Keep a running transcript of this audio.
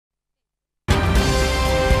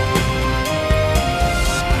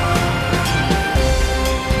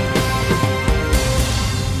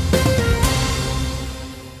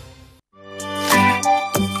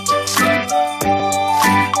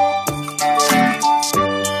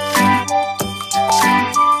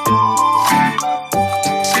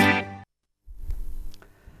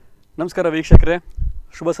ನಮಸ್ಕಾರ ವೀಕ್ಷಕರೇ,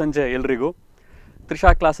 ಶುಭ ಸಂಜೆ ಎಲ್ರಿಗೂ.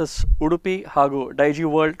 ತ್ರಿಷಾ ಕ್ಲಾಸಸ್ ಉಡುಪಿ ಹಾಗೂ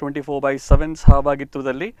ಡೈಜಿವರ್ಲ್ಡ್ 24/7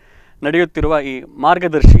 ಸಹಭಾಗಿತ್ವದಲ್ಲಿ ನಡೆಯುತ್ತಿರುವ ಈ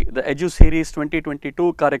ಮಾರ್ಗದರ್ಶಿ ದ ಎಜು ಸೀರೀಸ್ 2022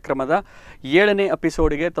 ಕಾರ್ಯಕ್ರಮದ 7ನೇ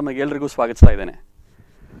ಎಪಿಸೋಡ್ಗೆ ತಮಗೆಲ್ಲರಿಗೂ ಸ್ವಾಗತಿಸ್ತಾ ಇದ್ದೇನೆ.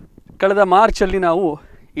 ಕಳೆದ ಮಾರ್ಚಲ್ಲಿ ನಾವು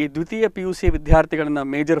ಈ ದ್ವಿತೀಯ PUC ವಿದ್ಯಾರ್ಥಿಗಳನ್ನು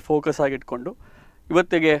ಮೇಜರ್ ಫೋಕಸ್ ಆಗಿಟ್ಕೊಂಡು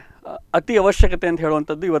ಇವತ್ತಿಗೆ ಅತಿ ಅವಶ್ಯಕತೆ ಅಂತ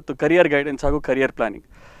ಹೇಳುವಂಥದ್ದು ಇವತ್ತು ಕರಿಯರ್ ಗೈಡೆನ್ಸ್ ಹಾಗೂ career planning.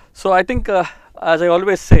 So I think as I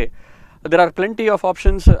always say, there are plenty of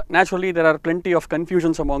options. Naturally there are plenty of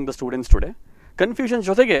confusions among the students today. Confusion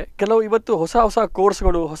ಜೊತೆಗೆ ಕೆಲವು ಇವತ್ತು ಹೊಸ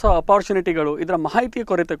ಕೋರ್ಸ್ಗಳು, ಹೊಸ ಅಪಾರ್ಚುನಿಟಿಗಳು, ಇದರ ಮಾಹಿತಿಯ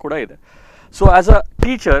ಕೊರತೆ ಕೂಡ ಇದೆ. So as a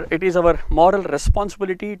teacher it is our moral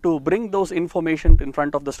responsibility to bring those information in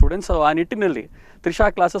front of the students. ಆ ನಿಟ್ಟಿನಲ್ಲಿ ತ್ರಿಷಾ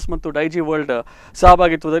ಕ್ಲಾಸಸ್ ಮತ್ತು ಡೈಜಿ ವರ್ಲ್ಡ್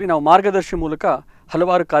ಸಹಭಾಗಿತ್ವದಲ್ಲಿ ನಾವು ಮಾರ್ಗದರ್ಶಿ ಮೂಲಕ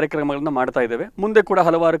ಹಲವಾರು ಕಾರ್ಯಕ್ರಮಗಳನ್ನು ಮಾಡ್ತಾ ಇದ್ದೇವೆ. ಮುಂದೆ ಕೂಡ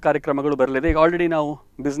ಹಲವಾರು ಕಾರ್ಯಕ್ರಮಗಳು ಬರಲಿದೆ. ಈಗ ಆಲ್ರೆಡಿ ನಾವು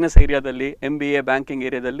ಬಿಸ್ನೆಸ್ ಏರಿಯಾದಲ್ಲಿ, MBA ಬ್ಯಾಂಕಿಂಗ್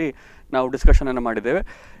ಏರಿಯಾದಲ್ಲಿ ನಾವು ಡಿಸ್ಕಷನನ್ನು ಮಾಡಿದ್ದೇವೆ.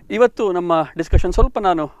 ಇವತ್ತು ನಮ್ಮ ಡಿಸ್ಕಷನ್ ಸ್ವಲ್ಪ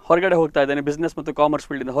ನಾನು ಹೊರಗಡೆ ಹೋಗ್ತಾ ಇದ್ದೇನೆ, ಬಿಸ್ನೆಸ್ ಮತ್ತು ಕಾಮರ್ಸ್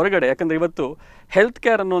ಫೀಲ್ಡಿಂದ ಹೊರಗಡೆ. ಯಾಕಂದರೆ ಇವತ್ತು ಹೆಲ್ತ್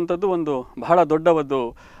ಕೇರ್ ಅನ್ನುವಂಥದ್ದು ಒಂದು ಬಹಳ ದೊಡ್ಡ ಒಂದು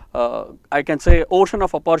I can say ocean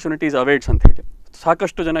of opportunities ಅವೇಟ್ಸ್ ಅಂತ ಹೇಳಿ.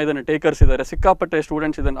 ಸಾಕಷ್ಟು ಜನ ಇದನ್ನು ಟೇಕರ್ಸ್ ಇದ್ದಾರೆ, ಸಿಕ್ಕಾಪಟ್ಟೆ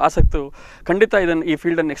ಸ್ಟೂಡೆಂಟ್ಸ್ ಇದನ್ನು ಆಸಕ್ತರು ಖಂಡಿತ ಇದನ್ನು ಈ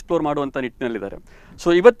ಫೀಲ್ಡನ್ನು ಎಕ್ಸ್ಪ್ಲೋರ್ ಮಾಡುವಂಥ ನಿಟ್ಟಿನಲ್ಲಿದ್ದಾರೆ. ಸೊ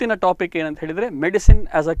ಇವತ್ತಿನ ಟಾಪಿಕ್ ಏನಂತ ಹೇಳಿದರೆ medicine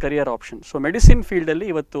as a career option. So medicine ಫೀಲ್ಡಲ್ಲಿ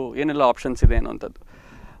ಇವತ್ತು ಏನೆಲ್ಲ ಆಪ್ಷನ್ಸ್ ಇದೆ ಅನ್ನುವಂಥದ್ದು.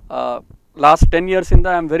 Last 10 yearsಯಿಂದ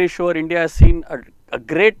I am very sure India has seen a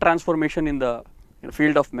great transformation in the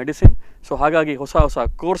field of medicine. So ಹಾಗಾಗಿ ಹೊಸ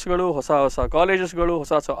ಕೋರ್ಸ್ಗಳು, ಹೊಸ ಕಾಲೇಜಸ್ಗಳು,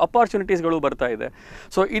 ಹೊಸ ಅಪಾರ್ಚುನಿಟೀಸ್ಗಳು ಬರ್ತಾ ಇದೆ.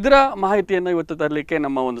 ಸೊ ಇದರ ಮಾಹಿತಿಯನ್ನು ಇವತ್ತು ತರಲಿಕ್ಕೆ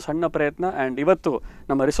ನಮ್ಮ ಒಂದು ಸಣ್ಣ ಪ್ರಯತ್ನ. ಆ್ಯಂಡ್ ಇವತ್ತು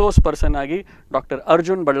ನಮ್ಮ ರಿಸೋರ್ಸ್ ಪರ್ಸನ್ ಆಗಿ ಡಾಕ್ಟರ್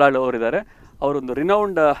ಅರ್ಜುನ್ ಬಳ್ಳಾಳ್ ಅವರಿದ್ದಾರೆ. ಅವರೊಂದು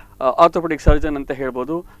ರಿನೌಂಡ್ ಆರ್ಥೋಪೆಡಿಕ್ ಸರ್ಜನ್ ಅಂತ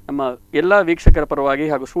ಹೇಳ್ಬೋದು. ನಮ್ಮ ಎಲ್ಲ ವೀಕ್ಷಕರ ಪರವಾಗಿ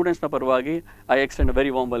ಹಾಗೂ ಸ್ಟೂಡೆಂಟ್ಸ್ನ ಪರವಾಗಿ I extend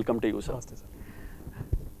very warm welcome to you sir.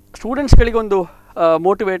 ಸ್ಟೂಡೆಂಟ್ಸ್ಗಳಿಗೊಂದು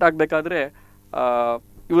motivate ಆಗಬೇಕಾದ್ರೆ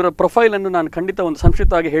ಇವರ ಪ್ರೊಫೈಲನ್ನು ನಾನು ಖಂಡಿತ ಒಂದು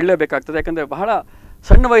ಸಂಕ್ಷಿಪ್ತವಾಗಿ ಹೇಳಲೇಬೇಕಾಗ್ತದೆ. ಯಾಕಂದರೆ ಬಹಳ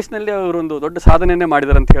ಸಣ್ಣ ವಯಸ್ಸಿನಲ್ಲಿ ಅವರೊಂದು ದೊಡ್ಡ ಸಾಧನೆಯನ್ನೇ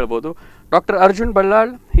ಮಾಡಿದ್ದಾರೆ ಅಂತ ಹೇಳ್ಬೋದು. Doctor Arjun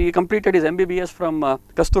Ballal, he completed his MBBS from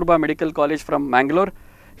Kasturba medical college from Mangalore.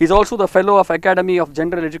 he is also the fellow of Academy of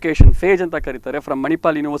General Education, FAGE ಅಂತ ಕರೀತಾರೆ, from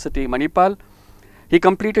Manipal University, Manipal. he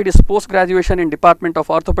completed his post graduation in Department of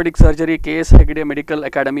Orthopedic Surgery, KS Hegde Medical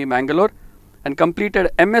Academy, Mangalore, and completed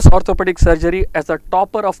MS Orthopedic Surgery as the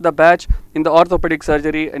topper of the batch in the Orthopedic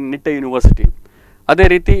Surgery in Nitte University. ಅದೇ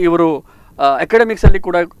ರೀತಿ ಇವರು ಅಕಾಡೆಮಿಕ್ಸಲ್ಲಿ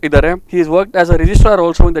ಕೂಡ ಇದ್ದಾರೆ. He is worked as a registrar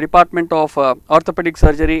also in the department of orthopaedic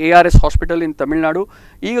surgery, ARS hospital ಇನ್ ತಮಿಳುನಾಡು.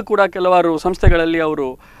 ಈಗ ಕೂಡ ಕೆಲವಾರು ಸಂಸ್ಥೆಗಳಲ್ಲಿ ಅವರು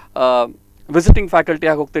ವಿಸಿಟಿಂಗ್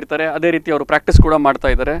ಫ್ಯಾಕಲ್ಟಿಯಾಗಿ ಹೋಗ್ತಿರ್ತಾರೆ. ಅದೇ ರೀತಿ ಅವರು ಪ್ರಾಕ್ಟೀಸ್ ಕೂಡ ಮಾಡ್ತಾ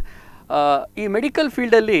ಇದ್ದಾರೆ. ಈ ಮೆಡಿಕಲ್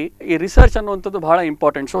ಫೀಲ್ಡಲ್ಲಿ ಈ ರಿಸರ್ಚ್ ಅನ್ನುವಂಥದ್ದು ಬಹಳ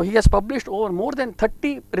important. So he has published over more than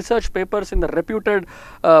 30 research papers in the reputed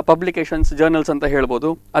publications, journals ಅಂತ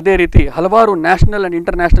ಹೇಳ್ಬೋದು. ಅದೇ ರೀತಿ ಹಲವಾರು ನ್ಯಾಷನಲ್ ಆ್ಯಂಡ್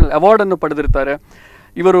ಇಂಟರ್ನ್ಯಾಷನಲ್ ಅವಾರ್ಡನ್ನು ಪಡೆದಿರ್ತಾರೆ.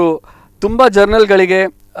 ಇವರು ತುಂಬ ಜರ್ನಲ್ಗಳಿಗೆ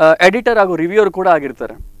ಎಡಿಟರ್ ಹಾಗೂ ರಿವ್ಯೂವರ್ ಕೂಡ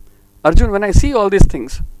ಆಗಿರ್ತಾರೆ. Arjun, when I C all these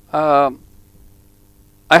things,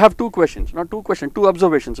 I have two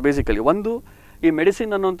observations basically. ಒಂದು, ಈ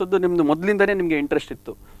ಮೆಡಿಸಿನ್ ಅನ್ನುವಂಥದ್ದು ನಿಮ್ಮದು ಮೊದಲಿಂದನೇ ನಿಮಗೆ ಇಂಟ್ರೆಸ್ಟ್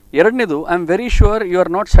ಇತ್ತು. ಎರಡನೇದು, I am very sure you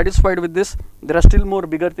are not satisfied with this, there are still more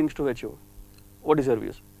bigger things to achieve. What is your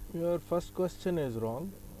views? Your first question is wrong.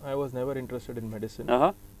 I was never interested in medicine.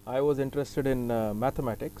 I was interested in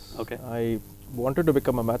mathematics. Okay. I wanted to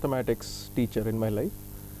become a mathematics teacher in my life.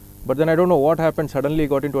 But then I don't know what happened, suddenly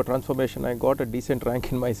got into a transformation. I got a decent rank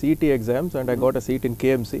in my CET exams and I got a seat in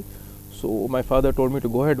KMC. So my father told me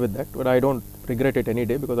to go ahead with that, but I don't regret it any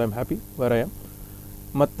day because I'm happy where I am.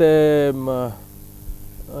 Matte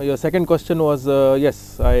your second question was, yes,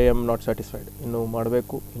 I am not satisfied. Innu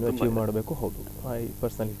ಮಾಡಬೇಕು, innu achieve ಮಾಡಬೇಕು. ಹೌದು, I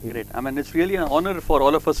personally feel. Great. I mean, it's really an honor for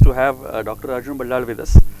all of us to have Dr. Arjun Ballal with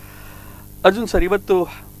us. Arjun sir, ಇವತ್ತು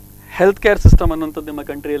health care system ಅನ್ನುವಂಥದ್ದು ನಿಮ್ಮ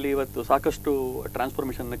ಕಂಟ್ರಿಯಲ್ಲಿ ಇವತ್ತು ಸಾಕಷ್ಟು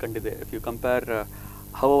ಟ್ರಾನ್ಸ್ಫಾರ್ಮೇಷನ್ನ ಕಂಡಿದೆ. If you compare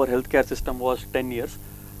how our health care system was 10 years,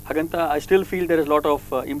 ಹಾಗಂತ I still feel there is lot of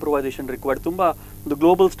improvisation required. ತುಂಬ ಒಂದು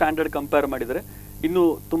global standard compare ಮಾಡಿದರೆ ಇನ್ನೂ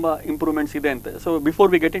ತುಂಬ ಇಂಪ್ರೂವ್ಮೆಂಟ್ಸ್ ಇದೆ ಅಂತ. So before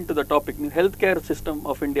we get in to the topic, ನೀವು health care system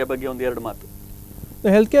of India ಬಗ್ಗೆ ಒಂದು ಎರಡು ಮಾತು.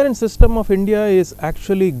 The healthcare system of India is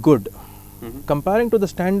actually good. Comparing to the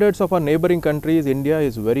standards of our neighboring countries, India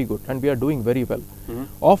is very good and we are doing very well.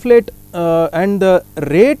 Of late, and the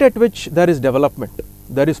rate at which there is development,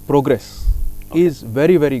 there is progress, is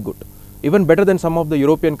very, very good. Even better than some of the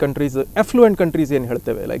European countries, affluent countries in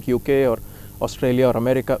ಹೇಳ್ತೇವೆ, like UK or Australia or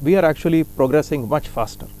America. We are actually progressing much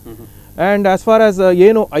faster. And as far as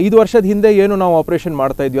ಏನು 5 ವರ್ಷದ ಹಿಂದೆ ಏನು ನಾವು operation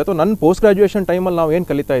ಮಾಡ್ತಾ ಇದ್ವಿ, ಅಥವಾ ನನ್ನ ಪೋಸ್ಟ್ ಗ್ರಾಜುಯೇಷನ್ ಟೈಮಲ್ಲಿ ನಾವು ಏನು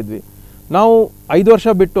ಕಲಿತಾ ಇದ್ವಿ, ನಾವು 5 ವರ್ಷ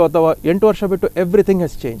ಬಿಟ್ಟು ಅಥವಾ 8 ವರ್ಷ ಬಿಟ್ಟು everything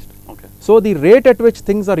has changed. So the rate at which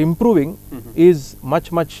things are improving is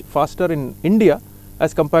much faster in India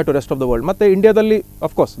as compared to rest of the world. Matte India dalli,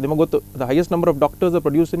 of course, niಮಗೆ ಗೊತ್ತು, the highest number of doctors are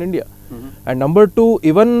produced in India. And number 2,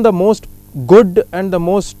 even the most good and the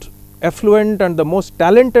most affluent and the most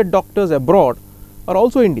talented doctors abroad are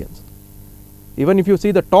also Indians. Even if you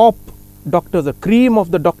see the top doctors, the cream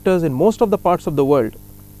of the doctors in most of the parts of the world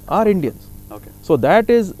are Indians. Okay. So that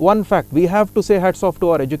is one fact. We have to say hats off to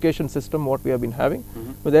our education system, what we have been having.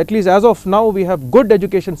 But at least as of now, we have good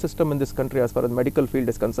education system in this country as far as medical field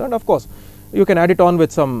is concerned. Of course, you can add it on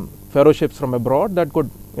with some fellowships from abroad that could,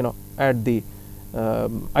 add the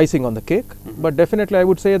icing on the cake. But definitely, I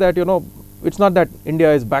would say that, it's not that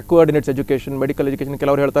India is backward in its education, medical education.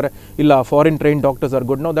 Kelavaru heltare illa foreign trained doctors are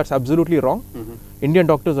good. No, that's absolutely wrong. Indian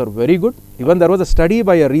doctors are very good. Even there was a study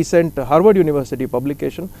by a recent Harvard University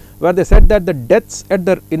publication where they said that the deaths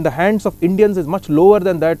in the hands of Indians is much lower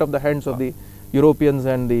than that of the hands of the Europeans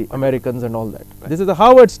and the Americans and all that. This is a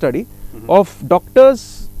Harvard study of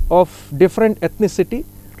doctors of different ethnicity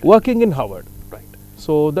working in Harvard. Right.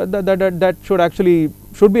 So that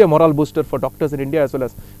should be a morale booster for doctors in India as well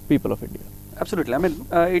as people of India. Absolutely. I mean,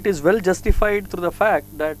 it is well justified through the fact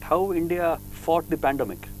that how India fought the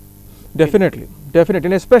pandemic. Definitely.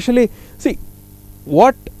 And especially, see,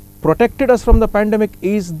 what protected us from the pandemic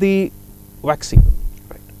is the vaccine.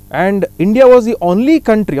 Right. And India was the only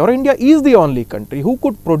country, or India is the only country, who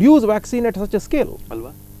could produce vaccine at such a scale.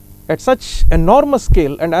 Alva? At such enormous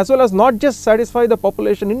scale, and as well as not just satisfy the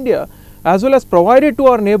population in India, as well as provide it to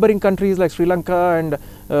our neighboring countries like Sri Lanka and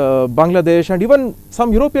Bangladesh and even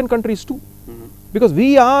some European countries too. Because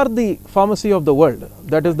we are the pharmacy of the world.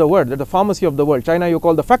 That is the word, that the pharmacy of the world. China you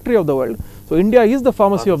call the factory of the world. So India is the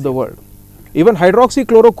pharmacy of the world. Even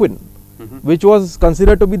hydroxychloroquine, which was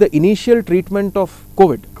considered to be the initial treatment of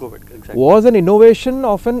COVID, Exactly. was an innovation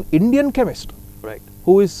of an Indian chemist, Right.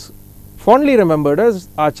 who is fondly remembered as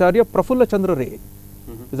Acharya Prafulla Chandra Ray.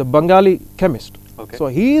 He is a Bengali chemist. Okay. So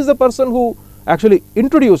he is the person who actually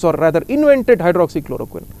introduced, or rather invented,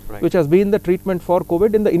 hydroxychloroquine, Right. which has been the treatment for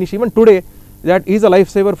COVID in the initial. Even today, that is a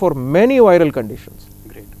lifesaver for many viral conditions.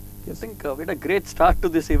 Great. Yes. I think we had a great start to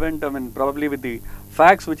this event. I mean, probably with the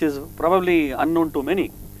facts which is probably unknown to many.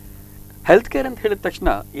 Health care ಅಂತ ಹೇಳಿದ ತಕ್ಷಣ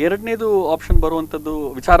ಎರಡನೇದು option ಬರುವಂಥದ್ದು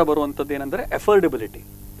ವಿಚಾರ ಬರುವಂಥದ್ದು ಏನಂದರೆ affordability.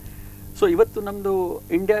 So ಇವತ್ತು ನಮ್ಮದು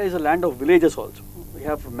India is a land of villages also. We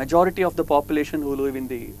have majority of the population who live in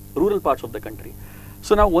the rural parts of the country.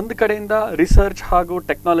 So ನಾವು ಒಂದು ಕಡೆಯಿಂದ ರಿಸರ್ಚ್ ಹಾಗೂ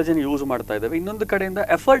ಟೆಕ್ನಾಲಜಿನ ಯೂಸ್ ಮಾಡ್ತಾ ಇದ್ದೇವೆ, ಇನ್ನೊಂದು ಕಡೆಯಿಂದ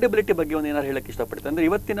ಅಫೋರ್ಡೆಬಿಲಿಟಿ ಬಗ್ಗೆ ಒಂದು ಏನಾರು ಹೇಳಕ್ಕೆ ಇಷ್ಟಪಡ್ತೇವೆ. ಅಂದರೆ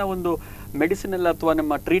ಇವತ್ತಿನ ಒಂದು ಮೆಡಿಸಿನ್ ಎಲ್ಲ ಅಥವಾ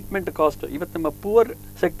ನಮ್ಮ ಟ್ರೀಟ್ಮೆಂಟ್ ಕಾಸ್ಟ್ ಇವತ್ತು ನಮ್ಮ ಪುವರ್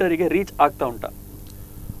ಸೆಕ್ಟರಿಗೆ ರೀಚ್ ಆಗ್ತಾ ಉಂಟಾ?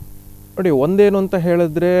 ನೋಡಿ, ಒಂದೇನು ಅಂತ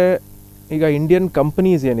ಹೇಳಿದ್ರೆ, ಈಗ ಇಂಡಿಯನ್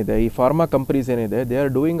ಕಂಪನೀಸ್ ಏನಿದೆ, ಈ ಫಾರ್ಮಾ ಕಂಪನೀಸ್ ಏನಿದೆ, they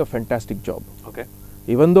are doing a fantastic job. Okay.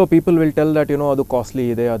 Even though people will tell that ಅದು ಕಾಸ್ಟ್ಲಿ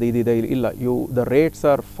ಇದೆ, ಅದು ಇದೆ, ಇಲ್ಲ, the rates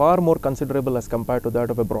are far more considerable as compared to that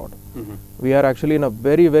of abroad. We are actually in a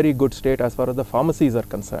very, very good state as far as the pharmacies are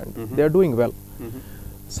concerned. They are doing well.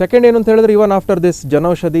 Second, ಏನು ಅಂತ ಹೇಳಿದ್ರೆ, even after this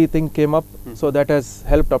Janaushadhi thing came up, so that has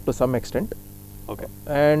helped up to some extent. Okay.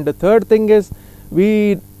 And the third thing is, we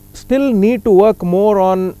still need to work more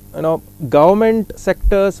on government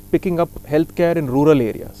sectors picking up healthcare in rural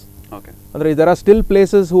areas. Okay. Andre, there are still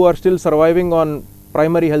places who are still surviving on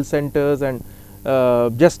primary health centers and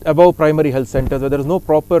just above primary health centers where there is no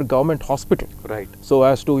proper government hospital. Right. So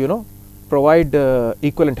as to provide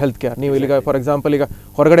equivalent health care. Exactly. For example,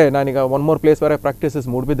 horagade naniga one more place where I practice is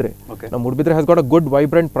Mudbidre. Okay. Now Mudbidre has got a good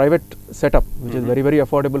vibrant private setup which is very, very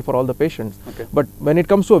affordable for all the patients. Okay. But when it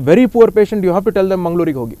comes to a very poor patient, you have to tell them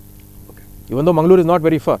Mangalore hogi. Okay. Even though Mangalore is not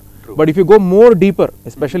very far. True. But if you go more deeper,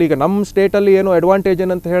 especially ಈಗ ನಮ್ಮ ಸ್ಟೇಟಲ್ಲಿ ಏನು advantage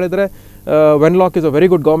ಏನಂತ ಹೇಳಿದ್ರೆ, Wenlock is a very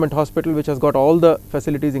good government hospital which has got all the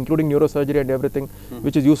facilities including neurosurgery and everything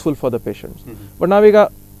which is useful for the patients. But ನಾವೀಗ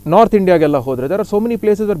north ಇಂಡಿಯಾಗೆಲ್ಲ ಹೋದರೆ, there are so many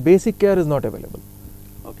places where basic care is not available.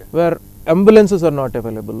 Okay. Where ambulances are not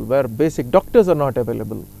available, where basic doctors are not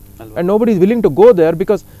available. Alva. And nobody is willing to go there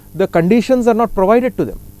because the conditions are not provided to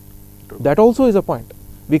them. True. That also is a point.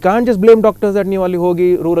 We can't just blame doctors that ನೀವು ಅಲ್ಲಿ ಹೋಗಿ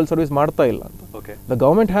rural service ಮಾಡ್ತಾ ಇಲ್ಲ ಅಂತ. Okay. The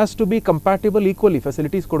government has to be compatible equally.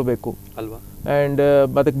 Facilities ಕೊಡಬೇಕು, ಅಲ್ವಾ? and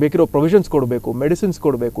ಅದಕ್ಕೆ ಬೇಕಿರೋ provisions ಕೊಡಬೇಕು, ಮೆಡಿಸಿನ್ಸ್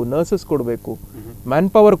ಕೊಡಬೇಕು, ನರ್ಸಸ್ ಕೊಡಬೇಕು, ಮ್ಯಾನ್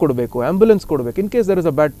ಪವರ್ ಕೊಡಬೇಕು, ಆಂಬ್ಯುಲೆನ್ಸ್ ಕೊಡಬೇಕು. In case there is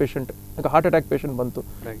a bad patient, heart attack patient ಬಂತು,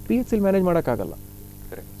 PHC ಮ್ಯಾನೇಜ್ ಮಾಡೋಕ್ಕಾಗಲ್ಲ.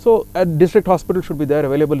 So district hospital should be there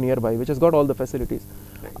available near by which has got all the facilities.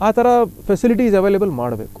 ಆ ಥರ facilities available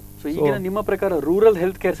ಮಾಡಬೇಕು. So ಈಗ ನಿಮ್ಮ ಪ್ರಕಾರ rural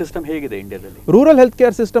health care system ಹೇಗಿದೆ ಇಂಡಿಯಾದಲ್ಲಿ? Rural health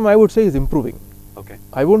care system I would say is improving. Okay.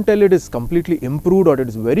 I won't tell it is completely improved or it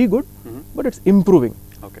is very good, but it's improving.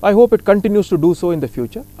 Okay. I hope it continues to do so in the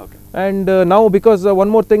future. Okay. And now, because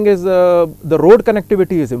one more thing is the road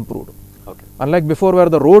connectivity is improved. Okay. Unlike before where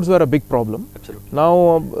the roads were a big problem, Absolutely. now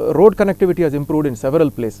road connectivity has improved in several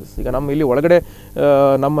places. ಈಗ ನಮ್ಮ ಇಲ್ಲಿ ಒಳಗಡೆ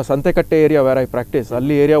ನಮ್ಮ Santhekatte area where I practice,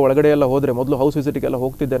 ಅಲ್ಲಿ area ಒಳಗಡೆ ಎಲ್ಲ ಹೋದರೆ, ಮೊದಲು ಹೌಸ್ ವಿಸಿಟಿಗೆಲ್ಲ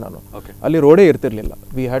ಹೋಗ್ತಿದ್ದೆ ನಾನು, ಅಲ್ಲಿ ರೋಡೇ ಇರ್ತಿರ್ಲಿಲ್ಲ.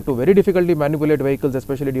 We had to very ಡಿಫಿಕಲ್ಟ್ಲಿ manipulate vehicles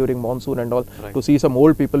especially during monsoon and all to C some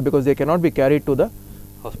old people because they cannot be carried to the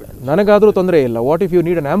hospital. ನನಗಾದರೂ ತೊಂದರೆ ಇಲ್ಲ, what if you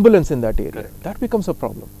need an ambulance in that area, that becomes a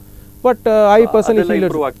problem. But I personally feel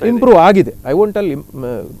improve ಆಗಿದೆ. I won't tell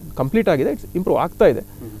complete ಆಗಿದೆ, it's improve ಆಗ್ತಾ ಇದೆ.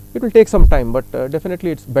 It will take some time, but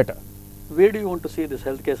definitely it's better. Where do you want to see this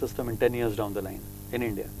healthcare system in 10 years down the line in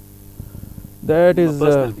India? That is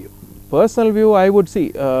personal view. I would see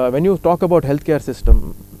when you talk about healthcare system,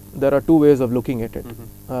 there are two ways of looking at it.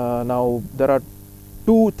 Now there are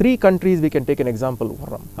 2-3 countries we can take an example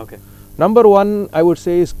from. Okay. Number one, I would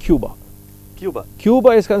say, is Cuba.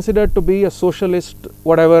 Cuba is considered to be a socialist,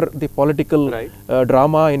 whatever the political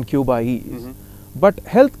drama in Cuba is. But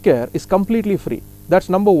healthcare is completely free. That's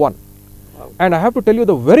number one. Wow. And I have to tell you,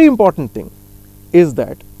 the very important thing is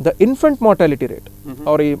that the infant mortality rate,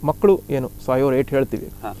 or ಈ ಮಕ್ಕಳು ಏನು ಸಾಯೋ rate ಹೇಳ್ತೀವಿ,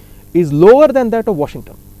 is lower than that of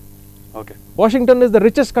Washington. Okay. Washington is the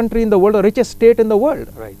richest country in the world, the richest state in the world.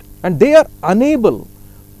 Right. And they are unable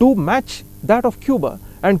to match that of Cuba.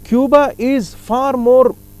 And Cuba is far more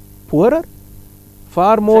poorer,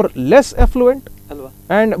 far more less affluent,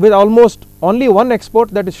 and with almost only one export,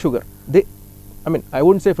 that is sugar. I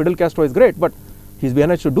wouldn't say Fidel Castro is great, but he's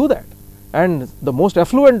managed to do that. And the most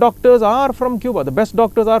affluent doctors are from Cuba. The best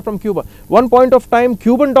doctors are from Cuba. One point of time,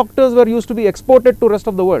 Cuban doctors were used to be exported to rest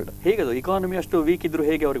of the world. ಹೇಗದು economy ಅಷ್ಟು weak ಇದ್ರು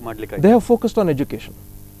ಹೇಗೆ ಅವರಿಗೆ ಮಾಡಲಿಕ್ಕೆ? They have focused on education.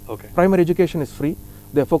 Okay. Primary education is free.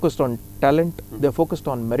 They are focused on talent. They are focused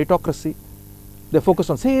on meritocracy. They are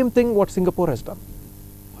focused on same thing what Singapore has done.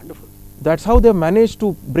 Wonderful. That's how they have managed to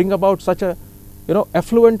bring about such a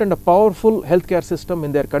affluent and a powerful healthcare system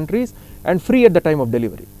in their countries, and free at the time of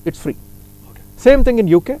delivery. It's free. Okay. Same thing in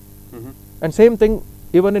UK. And same thing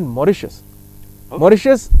even in Mauritius. Okay.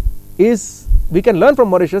 Mauritius is, we can learn from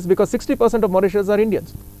Mauritius because 60% of Mauritius are Indians.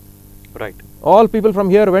 Right. All people from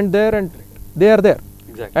here went there and they are there.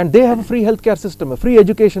 Exactly. And they have a free healthcare system, a free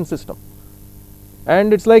education system. And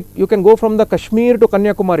it's like you can go from the Kashmir to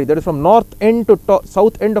Kanyakumari, that is from north end to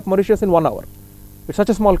south end of Mauritius in 1 hour. It's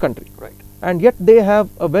such a small country. Right. And yet they have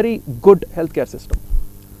a very good healthcare system.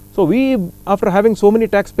 So we, after having so many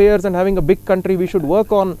taxpayers and having a big country, we should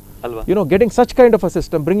work on getting such kind of a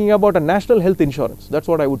system, bringing about a national health insurance. That's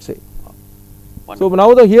what I would say. So now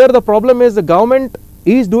here the problem is the government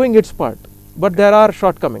is doing its part, but there are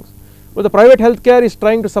shortcomings. But the private healthcare is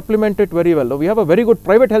trying to supplement it very well. We have a very good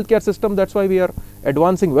private healthcare system. That's why we are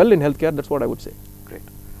advancing well in healthcare. That's what I would say. Great.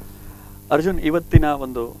 Arjun, ಇವತ್ತಿನ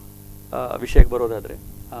ಒಂದು ವಿಷಯಕ್ಕೆ ಬರೋದಾದ್ರೆ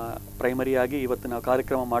primary ಆಗಿ ಇವತ್ತು ನಾವು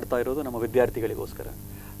ಕಾರ್ಯಕ್ರಮ ಮಾಡ್ತಾ ಇರೋದು ನಮ್ಮ ವಿದ್ಯಾರ್ಥಿಗಳಿಗೋಸ್ಕರ.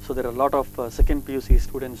 So there are a lot of second PUC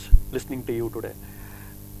students listening to you today.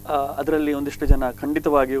 ಅದರಲ್ಲಿ ಒಂದಿಷ್ಟು ಜನ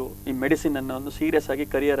ಖಂಡಿತವಾಗಿಯೂ ಈ ಮೆಡಿಸಿನ್ ಅನ್ನು ಒಂದು ಸೀರಿಯಸ್ ಆಗಿ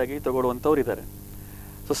ಕರಿಯರ್ ಆಗಿ ತಗೊಳ್ಳುವಂಥವ್ರು ಇದ್ದಾರೆ.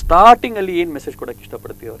 ಸೊ ಸ್ಟಾರ್ಟಿಂಗ್ ಅಲ್ಲಿ ಏನು ಮೆಸೇಜ್ ಕೊಡಕ್ಕೆ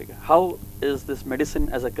ಇಷ್ಟಪಡ್ತೀವಿ ಅವರಿಗೆ? How is this medicine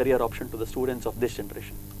as a career option two the students of this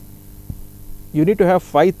generation? You need to have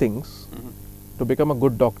 5 things to become a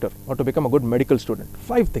good doctor or to become a good medical student.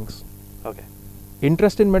 5 things. Okay.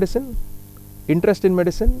 Interest in medicine, interest in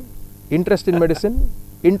medicine, interest in medicine,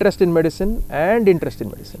 interest in medicine, and interest in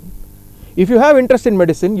medicine. If you have interest in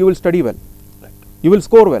medicine, you will study well. Right. You will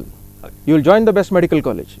score well. Okay. You will join the best medical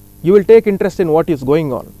college. You will take interest in what is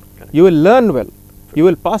going on. Correct. You will learn well. You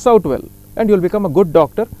will pass out well, and you will become a good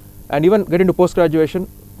doctor, and even get into post graduation,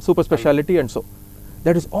 super speciality, and so.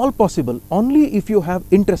 That is all possible only if you have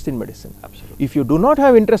interest in medicine. Absolutely. If you do not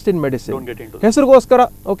have interest in medicine, don't get into that. ಹೆಸರಿಗೋಸ್ಕರ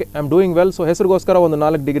okay, I am doing well, so ಹೆಸರಿಗೋಸ್ಕರ ಒಂದು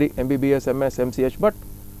 4 degree MBBS, MS, MCH, but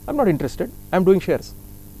I am not interested. I am doing shares,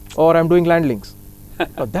 or I am doing land links.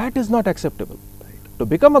 Now, that is not acceptable. Right. To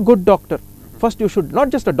become a good doctor, first you should, not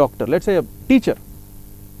just a doctor, let's say a teacher,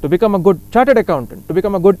 to become a good chartered accountant, to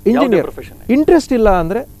become a good engineer. Interest illa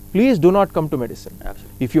andre, please do not come to medicine.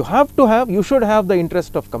 Absolutely. If you have to have, you should have the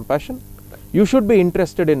interest of compassion. You should be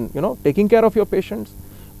interested in, taking care of your patients.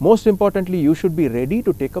 Most importantly, you should be ready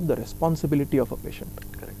to take up the responsibility of a patient.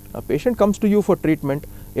 Correct. A patient comes to you for treatment,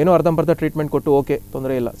 ardhambartha treatment kottu, okay,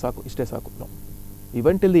 tondre illa, saku, iste saku. No.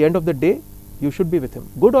 Even till the end of the day, you should be with him,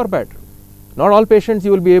 good or bad. Not all patients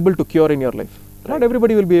you will be able to cure in your life. Right. Not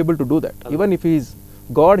everybody will be able to do that. Even if he is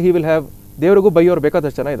God, he will have, devarigu baiyoru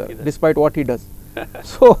ಬೇಕಾದಷ್ಟು ಜನ ಇದ್ದಾರೆ, despite what he does.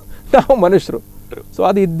 So, ನಾವು ಮನುಷ್ಯರು. So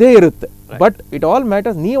ಅದು ಇದ್ದೇ ಇರುತ್ತೆ. But it all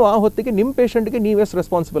matters, ನೀವು ಆ ಹೊತ್ತಿಗೆ ನಿಮ್ಮ ಪೇಷಂಟ್ಗೆ ನೀವೆಷ್ಟು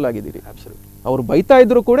ರೆಸ್ಪಾನ್ಸಿಬಲ್ ಆಗಿದ್ದೀರಿ. ಅವ್ರು ಬೈತಾ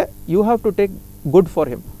ಇದ್ರು ಕೂಡ you have to take good for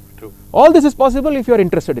him. All this is possible if you are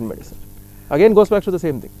interested in medicine. Again goes back to the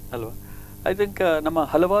same thing ಅಲ್ವಾ? ಐ ಥಿಂಕ್ ನಮ್ಮ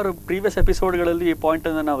ಹಲವಾರು ಪ್ರೀವಿಯಸ್ ಎಪಿಸೋಡ್ಗಳಲ್ಲಿ ಈ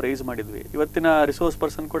ಪಾಯಿಂಟನ್ನು ನಾವು ರೈಸ್ ಮಾಡಿದ್ವಿ. ಇವತ್ತಿನ ರಿಸೋರ್ಸ್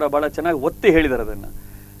ಪರ್ಸನ್ ಕೂಡ ಭಾಳ ಚೆನ್ನಾಗಿ ಒತ್ತಿ ಹೇಳಿದ್ದಾರೆ ಅದನ್ನು.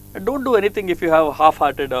 Don't do anything if you have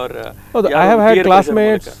half-hearted or. I have had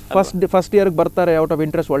classmates first year ಬರ್ತಾರೆ, out of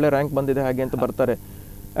interest ಒಳ್ಳೆ ರ್ಯಾಂಕ್ ಬಂದಿದೆ ಹಾಗೆ ಅಂತ ಬರ್ತಾರೆ.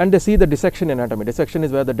 And they see the dissection anatomy. Dissection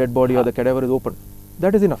is where the dead body or the cadaver is open.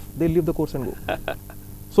 That is enough. They leave the course and go.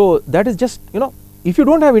 So that is just, if you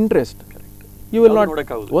don't have interest, you will not.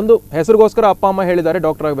 ಒಂದು ಹೆಸರಿಗೋಸ್ಕರ ಅಪ್ಪ ಅಮ್ಮ ಹೇಳಿದ್ದಾರೆ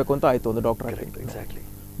doctor ಆಗಬೇಕು ಅಂತ, ಆಯ್ತು ಒಂದು doctor ಆಗಬೇಕು. Exactly.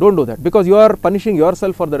 Don't do that, because you are punishing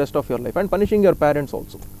yourself for the rest of your life and punishing your parents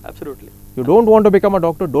also. Absolutely. You don't want to become a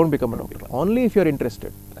doctor, don't become a doctor. Only if you are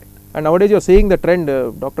interested. Right. And nowadays you are seeing the trend,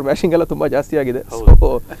 doctor bashing ಎಲ್ಲ ತುಂಬಾ ಜಾಸ್ತಿ ಆಗಿದೆ. So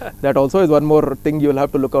that also is one more thing you will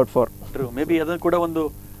have to look out for. True. Maybe ಅದನ್ನು ಕೂಡ ಒಂದು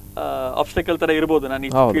obstacle ತರ ಇರಬಹುದು, ನಾನು ಈ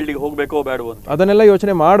ಫೀಲ್ಡ್ ಗೆ ಹೋಗಬೇಕೋ ಬೇಡವೋ ಅಂತ. ಅದನ್ನೆಲ್ಲ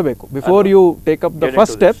ಯೋಚನೆ ಮಾಡಬೇಕು. Before you take up the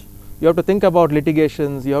first step, you have to think about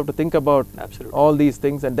litigations, you have to think about all these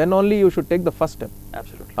things, and then only you should take the first step.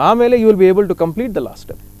 Absolutely. ಆಮೇಲೆ you will be able to complete the last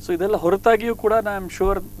step. So ಇದೆಲ್ಲ ಹೊರತಾಗಿಯೂ ಕೂಡ I am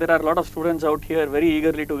sure there are a lot of students out here very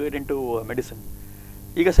eagerly to get into medicine.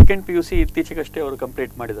 ಈಗ second PUC ಇತ್ತೀಚೆಗಷ್ಟೇ ಅವರು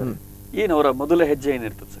complete ಮಾಡಿದ್ದಾರೆ. ಏನು ಅವರ ಮೊದಲ ಹೆಜ್ಜೆ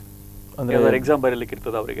ಏನಿರ್ತದೆ ಸರ್? ಅಂದ್ರೆ ಎಕ್ಸಾಮ್ ಬರೀಲಿಕ್ಕೆ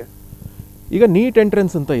ಇರ್ತದೆ ಅವರಿಗೆ? ಈಗ ನೀಟ್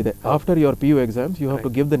ಎಂಟ್ರೆನ್ಸ್ ಅಂತ ಇದೆ. After your PU exams you have to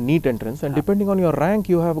give the NEET entrance, and depending on your rank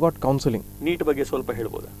you have got counseling. Neat ಬಗ್ಗೆ ಸ್ವಲ್ಪ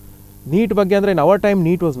ಹೇಳ್ಬೋದಾ? NEET ಬಗ್ಗೆ ಅಂದ್ರೆ in our time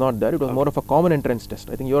NEET was not there, it was more of a common entrance test.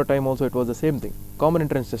 I think your time also it was the same thing, common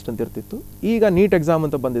entrance test ಅಂತ ಇರ್ತಿತ್ತು. ಈಗ NEET exam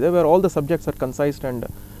ಅಂತ ಬಂದಿದೆ, where all the subjects are concised and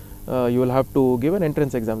you will have to give an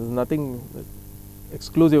entrance exam. There's nothing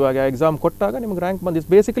exclusive ಆಗಿ exam ಕೊಟ್ಟಾಗ ನಿಮಗೆ rank ಬಂದಿದೆ.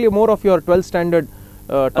 Basically more of your 12th standard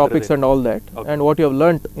topics and all that, and what you have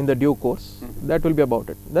learnt in the due course, that will be about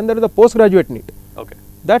it. Then there is the postgraduate NEET. Okay.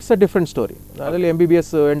 That's a different story. ಅದರಲ್ಲಿ MBBS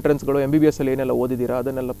ಎಂಟ್ರೆನ್ಸ್ಗಳು, MBBS ಅಲ್ಲಿ ಏನೆಲ್ಲ ಓದಿದ್ದೀರಾ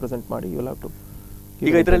ಅದನ್ನೆಲ್ಲ present ಮಾಡಿ you will have to.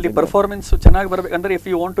 ಈಗ ಇದರಲ್ಲಿ performance ಚೆನ್ನಾಗಿ ಬರಬೇಕು ಅಂದ್ರೆ if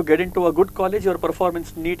you want to get into a good college, your performance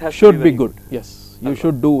NEET has should be good. Yes, you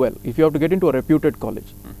should do well if you have to get into a reputed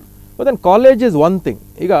college. But then college is one thing.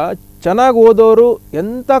 ಈಗ ಚೆನ್ನಾಗಿ ಓದೋರು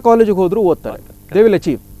ಎಂಥ ಕಾಲೇಜಿಗೆ ಹೋದ್ರು ಓದ್ತಾರೆ, they will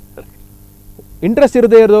achieve. Interest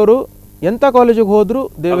ಇರದೇ ಇರೋರು ಎಂಥ ಕಾಲೇಜಿಗೆ ಹೋದ್ರು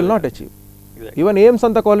they will not achieve. Even AIIMS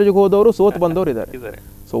ಅಂತ ಕಾಲೇಜಿಗೆ ಹೋದವರು ಸೋತ್ ಬಂದವರು ಇದ್ದಾರೆ.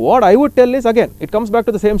 So what I would tell is, again it comes back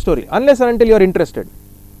to the same story. Unless and until you are interested,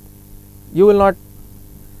 you will not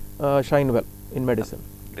shine well in medicine.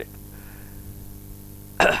 Great.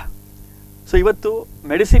 So ಇವತ್ತು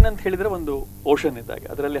medicine ಅಂತ ಹೇಳಿದ್ರೆ ಒಂದು ocean ಇದ್ದಾಗ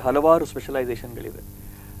ಅದರಲ್ಲಿ ಹಲವಾರು ಸ್ಪೆಷಲೈಸೇಷನ್ಗಳಿದೆ.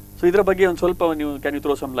 So ಇದರ ಬಗ್ಗೆ ಒಂದು ಸ್ವಲ್ಪ ನೀವು can you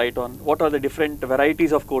throw some light on what are the different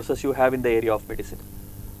varieties of courses you have in the area of medicine?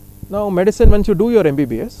 Now medicine, once you do your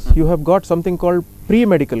MBBS, you have got something called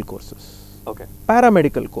pre-medical courses. Okay.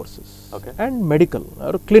 Paramedical courses. Okay. And medical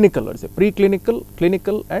or clinical, let's say pre-clinical,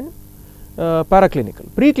 clinical and paraclinical.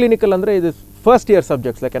 Pre-clinical andre is first year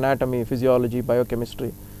subjects like anatomy, physiology,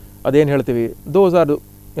 biochemistry. Aden heltivi. Those are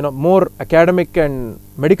more academic and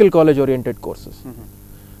medical college oriented courses.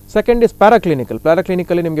 Second is paraclinical.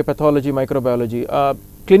 Paraclinical in nimge pathology, microbiology,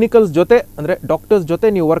 clinicals jote andre doctors jote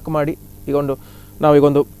ನೀವು work ಮಾಡಿ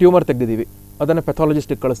ನಾವೀಗೊಂದು tumour ತೆಗೆದಿದ್ದೀವಿ, ಅದನ್ನು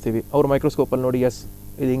ಪೆಥಾಲಜಿಸ್ಟಿಗೆ ಕಳಿಸ್ತೀವಿ, ಅವರು ಮೈಕ್ರೋಸ್ಕೋಪಲ್ಲಿ ನೋಡಿ S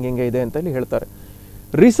ಇದು ಹಿಂಗೆ ಇದೆ ಅಂತ ಹೇಳಿ ಹೇಳ್ತಾರೆ.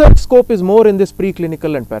 Research scope is more in this pre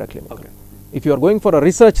clinical and ಪ್ಯಾರಾಕ್ಲಿನಿಕಲ್. If you are going for a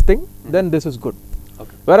research thing then this is good.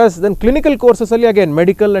 ವೆರಾಸ್ then clinical ಕೋರ್ಸಸಲ್ಲಿ again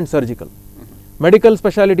medical and surgical. Medical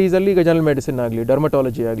ಸ್ಪೆಷಾಲಿಟೀಸಲ್ಲಿ ಈಗ ಜನರಲ್ ಮೆಡಿಸಿನ್ ಆಗಲಿ,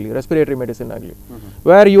 dermatology ಆಗಲಿ, respiratory medicine ಆಗಲಿ,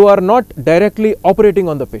 where you are not directly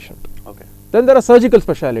operating on the patient. Then there are surgical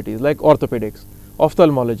specialities like orthopaedics,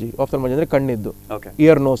 ಆಫ್ಥಲ್ಮಾಲಜಿ ಅಂದರೆ ಕಣ್ಣಿದ್ದು,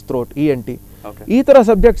 year, nose, throat, ENT. ಈ ಥರ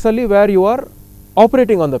subjects ಅಲ್ಲಿ where you are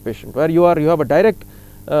operating on the patient, where you have a direct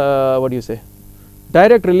what you say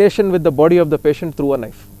direct relation with the body of the patient through a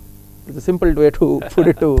knife. It's a simple way to put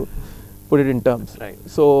it in terms. Right.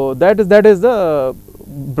 So that is the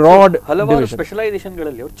broad ಹಲವಾರು specialisation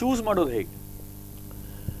ಗಳಲ್ಲಿ ಅವರು choose ಮಾಡೋದು ಹೇಗೆ?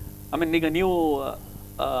 I mean ಈಗ ನೀವು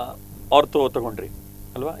ortho ತಗೊಂಡ್ರಿ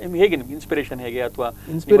ಅಲ್ವಾ, ಹೇಗೆ ನಿಮ್ಗೆ ಇನ್ಸ್ಪಿರೇಷನ್ ಹೇಗೆ, ಅಥವಾ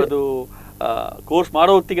ಅದು ಕೋರ್ಸ್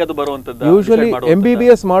ಮಾಡೋ ಹೊತ್ತಿಗೆ ಅದು ಬರುವಂತದ್ದು? Usually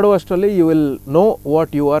MBBS ಮಾಡುವಷ್ಟರಲ್ಲಿ you will know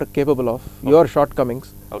what you are capable of, your short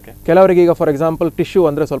comings. ಕೆಲವರಿಗೆ ಈಗ ಫಾರ್ ಎಕ್ಸಾಂಪಲ್ ಟಿಶ್ಯೂ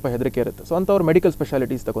ಅಂದ್ರೆ ಸ್ವಲ್ಪ ಹೆದರಿಕೆ ಇರುತ್ತೆ, ಸೊ ಅಂತವ್ರು ಮೆಡಿಕಲ್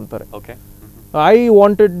ಸ್ಪೆಷಾಲಿಟೀಸ್ ತಗೊಂತಾರೆ.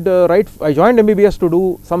 I joined MBBS to do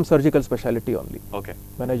some surgical specialty only.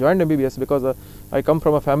 When I joined MBBS, because I come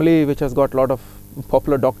from a family which has got a lot of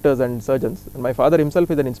popular doctors and surgeons, and my father himself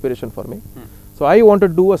is an inspiration for me. So I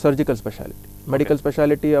wanted to do a surgical specialty. Medical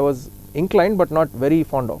specialty I was inclined but not very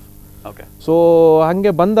fond of. So hange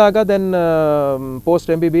bandaga, then post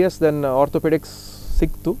MBBS, then orthopedics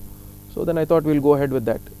siktu. So then I thought we'll go ahead with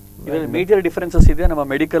that. Major differences ಇದೆಯಾ ನಮ್ಮ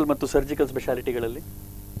medical ಮತ್ತು surgical ಸ್ಪೆಷಾಲಿಟಿಗಳಲ್ಲಿ?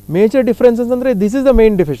 Major differences ಅಂದರೆ this is the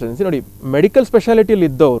main deficiency. ನೋಡಿ, medical ಸ್ಪೆಷಾಲಿಟಿಯಲ್ಲಿ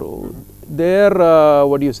ಇದ್ದವರು there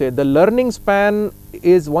what you say the learning span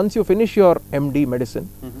is once you finish your MD medicine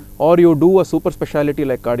are you do a super speciality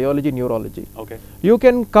like cardiology, neurology, you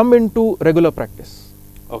can come in to regular practice.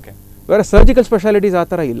 ಬೇರೆ surgical specialities ಆ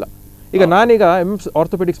ಥರ ಇಲ್ಲ. ಈಗ ನಾನೀಗ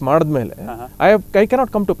orthopaedics ಮಾಡಿದ್ಮೇಲೆ I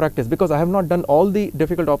cannot come to practice because I have not done all the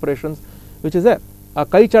difficult operations which is there. ಆ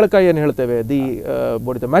ಕೈ ಚಳಕ ಏನು ಹೇಳ್ತೇವೆ, the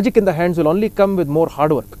magic in the hands will only come with more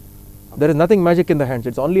hard work. There is nothing magic in the hands,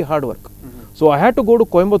 it's only hard work. So I had to go to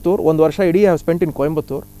Coimbatore. ಒಂದು ವರ್ಷ ಇಡೀ I have spent in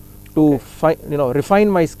Coimbatore to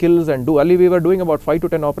refine my skills and do. ಅಲ್ಲಿ we were doing about 5 to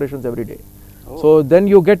 10 operations every day. So then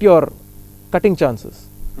you get your cutting chances.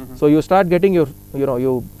 So you start getting your,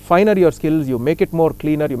 you finer your skills, you make it more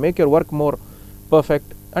cleaner, you make your work more perfect,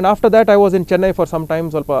 And after that, I was in Chennai for some time,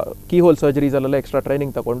 ಸ್ವಲ್ಪ keyhole surgeries ಅಲ್ಲೆಲ್ಲ extra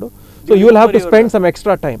training ತಗೊಂಡು. So you will have to spend some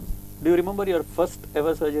extra time. Do you remember your first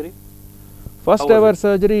ever surgery? First ever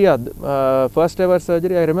surgery, first ever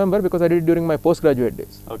surgery I remember because I did it during my postgraduate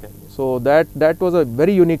days. Okay. So that was a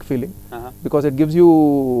very unique feeling because it gives you,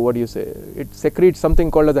 what do you say, it secretes something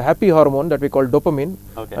called as a happy hormone that we call dopamine,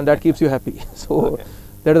 and that keeps you happy. So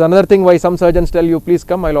that is another thing why some surgeons tell you, please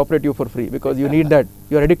come, I'll operate you for free, because you need that.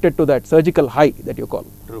 You're addicted to that surgical high that you call.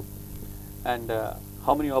 True. And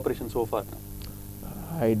how many operations so far now?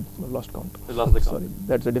 I lost count. You lost the count. Sorry,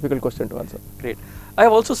 that's a difficult question to answer. Great. I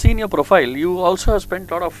have also seen your profile. You also have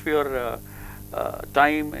spent a lot of your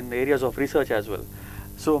time in the areas of research as well.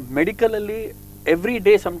 So medically, every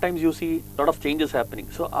day sometimes you see a lot of changes happening.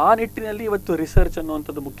 So ಆ ನಿಟ್ಟಿನಲ್ಲಿ ಇವತ್ತು research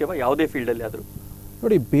ಅನ್ನುವಂಥದ್ದು ಮುಖ್ಯವಾ ಯಾವುದೇ ಫೀಲ್ಡಲ್ಲಿ ಆದರೂ?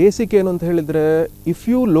 ನೋಡಿ, basic ಏನು ಅಂತ ಹೇಳಿದ್ರೆ, if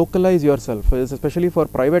you localise your self, especially for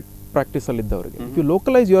private practice ಅಲ್ಲಿ ಇದ್ದವರಿಗೆ, if you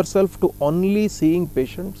localise your self to only seeing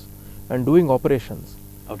patients and doing operations,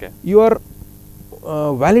 your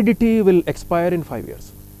validity will expire in 5 years.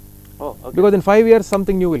 Oh, okay. Because in 5 years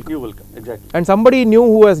something new will come. New will come, exactly. And somebody new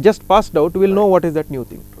who has just passed out will know what is that new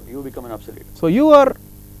thing. True. You become an obsolete. So you are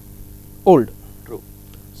old. True.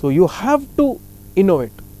 So you have to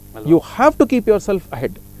innovate. You have to keep yourself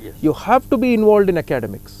ahead. Yes. You have to be involved in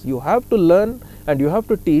academics. You have to learn and you have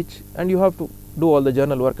to teach and you have to do all the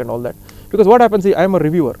journal work and all that. Because what happens is, I am a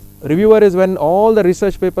reviewer. Reviewer is when all the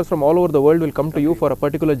research papers from all over the world will come to you for a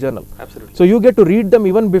particular journal. Absolutely. So you get to read them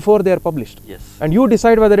even before they are published. Yes. And you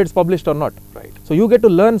decide whether it's published or not. Right. So you get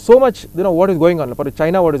to learn so much, what is going on. For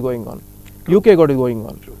China, what is going on. True. UK, what is going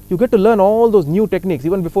on. True. You get to learn all those new techniques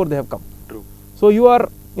even before they have come. True. So you are,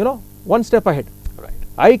 one step ahead. Right.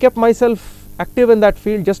 I kept myself active in that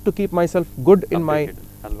field just to keep myself good in my,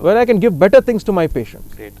 where I can give better things to my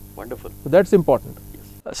patients. Great. Wonderful. So that's important.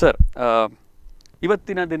 Yes. Sir,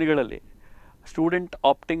 ಇವತ್ತಿನ ದಿನಗಳಲ್ಲಿ student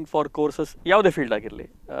opting for courses ಯಾವುದೇ field ಆಗಿರಲಿ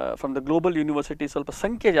from the global university ಸ್ವಲ್ಪ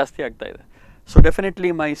ಸಂಖ್ಯೆ ಜಾಸ್ತಿ ಆಗ್ತಾ ಇದೆ. So definitely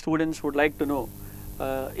my students would like to know,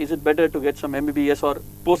 is it better to get some MBBS R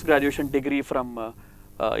post graduation degree from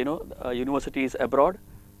universities abroad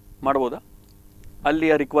ಮಾಡ್ಬೋದಾ?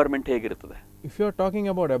 ಅಲ್ಲಿಯ requirement ಹೇಗಿರುತ್ತದೆ? If you are talking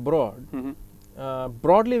about abroad,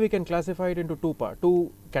 broadly we can classify it into two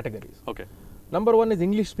categories. Okay. Number one is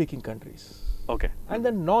English speaking countries. Okay. And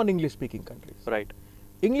then non-English speaking countries. Right.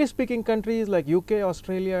 English speaking countries like UK,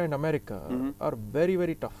 Australia and America are very,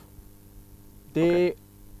 very tough. They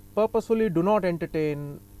purposefully do not entertain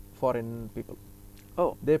foreign people.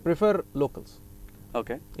 Oh. They prefer locals.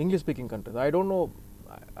 Okay. English speaking countries. I don't know,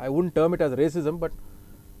 I wouldn't term it as racism, but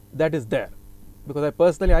that is there.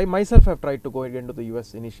 Because I myself have tried to go into the US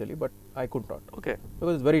initially, but I could not. Okay.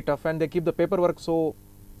 Because it's very tough and they keep the paperwork so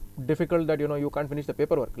difficult that you can't finish the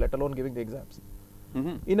paperwork, let alone giving the exams.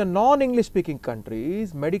 In a non-English speaking countries,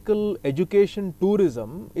 medical education tourism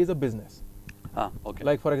is a business. Okay.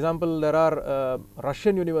 Like for example, there are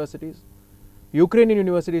Russian universities, Ukrainian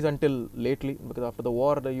universities until lately, because after the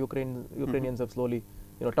war the Ukrainians have slowly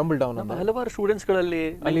tumbled down on that. ಹಲವಾರು students ಗಳಲ್ಲಿ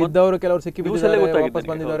ಅಲ್ಲಿ ಇದ್ದವರು ಕೆಲವರು ಸಿಕ್ಕಿ ಬಿದ್ದಿದ್ದಾರೆ, ವಾಪಸ್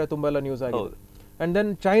ಬಂದಿದ್ದಾರೆ, ತುಂಬಾ ಎಲ್ಲ ನ್ಯೂಸ್ ಆಗಿದೆ. And then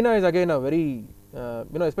China is again a very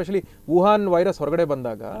especially Wuhan virus ಹೊರಗಡೆ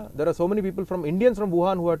ಬಂದಾಗ, there are so many people from Indians from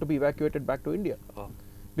Wuhan who had to be evacuated back to India.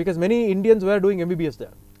 Because many Indians were doing MBBS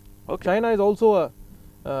there. Okay. China is also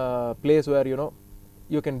a place where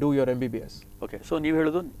you can do your MBBS. Okay. So ನೀವು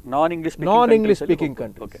ಹೇಳೋದು non-English speaking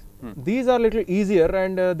countries. Okay. These are little easier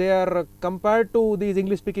and they are, compared to these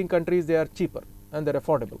English speaking countries, they are cheaper and they're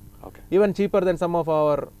affordable. Okay. Even cheaper than some of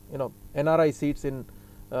our NRI seats in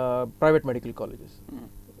private medical colleges.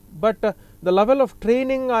 But the level of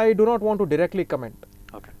training I do not want to directly comment.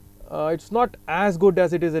 Okay. It's not as good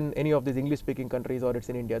as it is in any of these English speaking countries or it's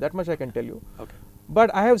in India. That much I can tell you. Okay. But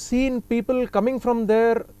I have seen people coming from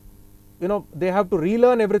there, they have to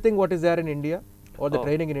relearn everything what is there in India or the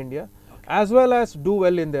training in India, as well as do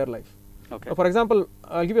well in their life. Okay. For example,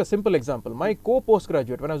 I'll give you a simple example. My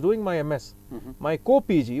co-postgraduate, when I was doing my MS, my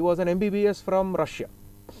co-PG was an MBBS from Russia.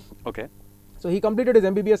 Okay. So he completed his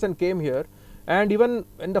MBBS and came here, and even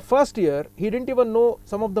in the first year, he didn't even know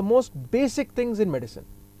some of the most basic things in medicine.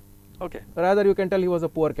 Okay. Rather, you can tell he was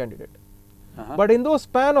a poor candidate. But in those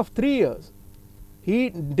span of 3 years, he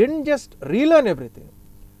didn't just relearn everything.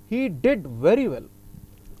 He did very well.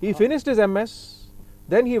 He finished his MS,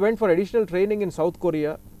 then he went for additional training in South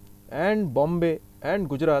Korea and Bombay and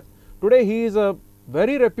Gujarat. Today he is a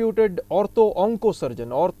very reputed ortho-onco surgeon,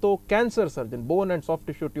 ortho-cancer surgeon, bone and soft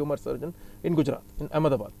tissue tumor surgeon in Gujarat, in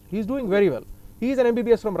Ahmedabad. He is doing very well. He is an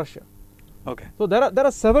MBBS from Russia. Okay. So there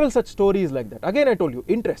are several such stories like that. Again, I told you,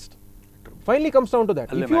 interest. Finally comes down to that.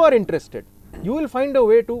 If you are interested, you will find a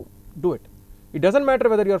way to do it. It doesn't matter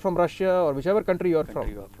whether you are from Russia or whichever country you are from.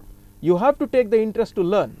 You have to take the interest to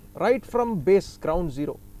learn right from base ground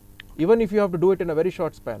zero. Even if you have to do it in a very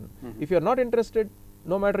short span. If you are not interested,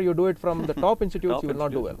 no matter you do it from the top institutes, you will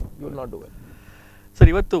not do well. You will not do well. Sir,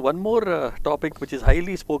 ivattu one more topic which is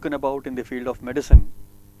highly spoken about in the field of medicine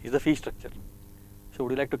is the fee structure. So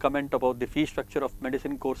would you like to comment about the fee structure of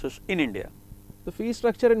medicine courses in India? The fee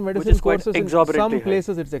structure in medicine courses in some high.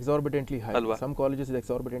 places it's exorbitantly high. Alva. Some colleges is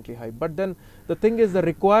exorbitantly high. But then the thing is the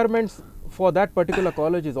requirements for that particular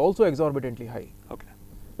college is also exorbitantly high. Okay.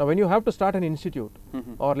 Now when you have to start an institute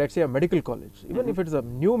or let's say a medical college, even if it's a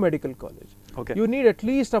new medical college, Okay. you need at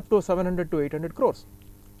least up to 700 to 800 crores.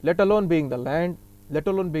 Let alone being the land, let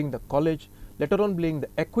alone being the college, let alone being the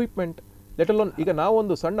equipment, let alone ಈಗ ನಾವು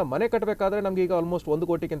ಒಂದು ಸಣ್ಣ ಮನೆ ಕಟ್ಟಬೇಕಾದ್ರೆ ನಮಗೆ ಈಗ almost 1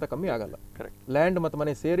 ಕೋಟಿಗಿಂತ ಕಮ್ಮಿ ಆಗಲ್ಲ. Correct. Land ಮತ್ತು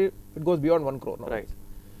ಮನೆ ಸೇರಿ it goes beyond 1 crore now. Right.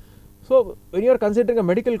 So when you are considering a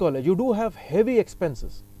medical college, you do have heavy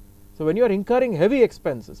expenses. So when you are incurring heavy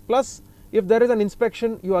expenses, plus if there is an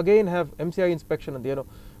inspection, you again have MCI inspection and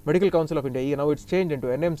Medical Council of India. Now it's changed into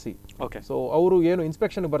NMC. Okay. So ಅವರು ಏನು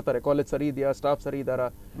inspection ಬರ್ತಾರೆ, college ಸರಿ ಇದೆಯಾ, staff ಸರಿ ಇದಾರಾ,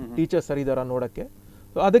 teachers ಸರಿ ಇದಾರಾ ನೋಡಕ್ಕೆ.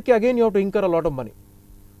 So ಅದಕ್ಕೆ again you have to incur a lot of money.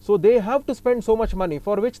 So they have to spend so much money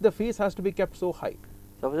for which the fees has to be kept so high.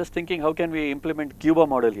 So I was just thinking, how can we implement Cuba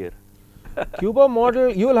model here? Cuba model,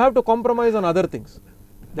 you will have to compromise on other things.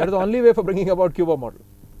 That is the only way for bringing about Cuba model.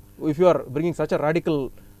 If you are bringing such a radical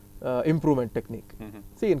improvement technique.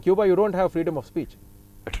 See, in Cuba you don't have freedom of speech.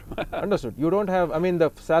 Understood? You don't have, I mean, the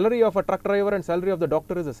salary of a truck driver and salary of the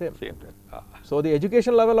doctor is the same. So the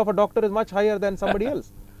education level of a doctor is much higher than somebody else.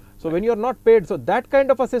 So when you are not paid, so that kind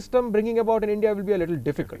of a system bringing about in India will be a little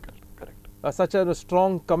difficult. Correct. Such a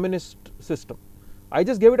strong communist system. I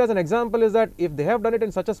just gave it as an example is that if they have done it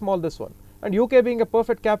in such a small this one, and UK being a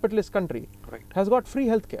perfect capitalist country, Correct. has got free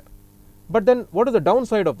healthcare. But then what is the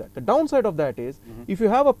downside of that? The downside of that is if you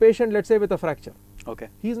have a patient, let's say with a fracture, Okay.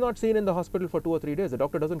 he is not seen in the hospital for 2 or 3 days. The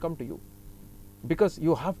doctor doesn't come to you because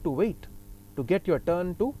you have to wait to get your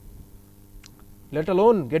turn to, let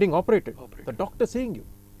alone getting operated. The doctor seeing you.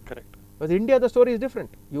 Correct. But in India, the story is different.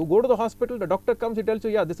 You go to the hospital, the doctor comes, he tells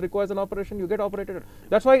you, yeah, this requires an operation, you get operated.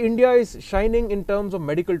 That's why India is shining in terms of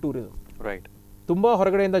medical tourism. Right. Tumba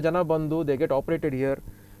ಹೊರಗಡೆಯಿಂದ ಜನ ಬಂದು, they get operated here,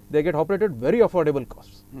 they get operated very affordable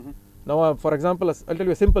costs. Now, for example, I'll tell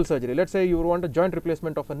you a simple surgery. Let's say you want a joint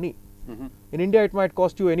replacement of a knee. In India, it might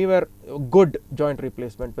cost you anywhere, good joint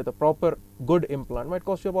replacement with a proper good implant might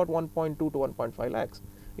cost you about 1.2 to 1.5 lakhs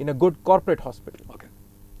in a good corporate hospital. Okay.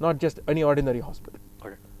 Not just any ordinary hospital.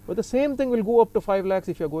 Okay. But the same thing will go up to 5 lakhs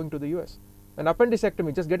if you are going to the US. An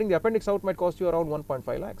appendicectomy, just getting the appendix out might cost you around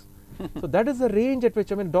 1.5 lakhs. So that is the range at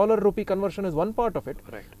which, I mean, dollar rupee conversion is one part of it.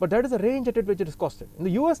 Right. But that is the range at which it is costed. In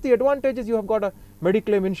the US, the advantage is you have got a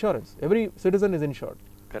Mediclaim insurance. Every citizen is insured.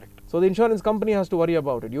 Correct. So the insurance company has to worry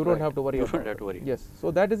about it. You don't Right. have to worry You about don't have it. to worry. Yes. So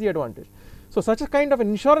that is the advantage. So such a kind of an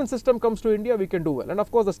insurance system comes to India, we can do well. And of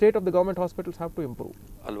course, the state of the government hospitals have to improve.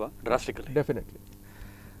 Alva, drastically. Definitely.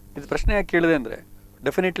 ಇದು ಪ್ರಶ್ನೆ ಯಾಕೆ ಕೇಳಿದೆ ಅಂದರೆ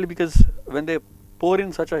definitely because when they four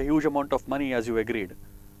in such a huge amount of money as you agreed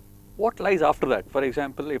what lies after that for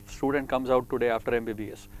example if student comes out today after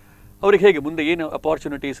MBBS ಅವ್ರಿಗೆ ಹೇಗೆ ಮುಂದೆ ಏನು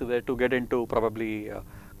opportunities ಇದೆ to get in to probably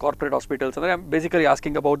corporate hospitals ಅಂದರೆ I'm basically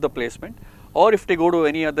asking about the placement R if they go to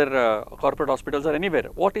any other corporate hospitals R anywhere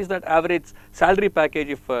what is that average salary package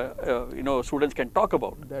if students can talk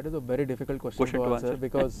about That is a very difficult question to answer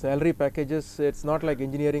because salary packages, it's not like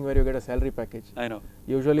engineering where you get a salary package. I know.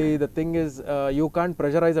 Usually the thing is you can't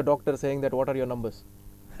pressurize a doctor saying that what are your numbers.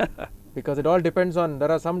 Because it all depends on,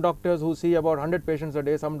 there are some doctors who see about 100 patients a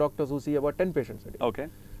day, some doctors who see about 10 patients a day. Okay.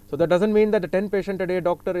 So that doesn't mean that the 10 patient a day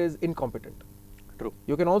doctor is incompetent. True.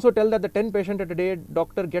 You can also tell that the 10 patient a day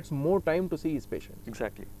doctor gets more time to see his patients.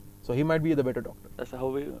 Exactly. So he might be the better doctor. That's how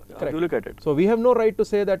Correct. you look at it. So we have no right to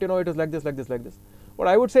say that, it is like this, like this, like this. What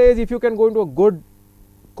I would say is if you can go into a good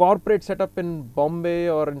corporate setup in Bombay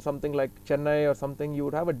or in something like Chennai or something, you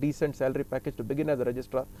would have a decent salary package to begin as a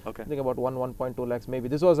registrar. Okay. I think about 1.2 lakhs maybe.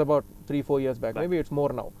 This was about 3-4 years back. Maybe it's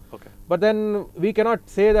more now. Okay. But then we cannot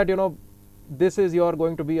say that, this is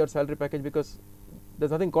going to be your salary package because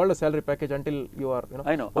there's nothing called a salary package until you are,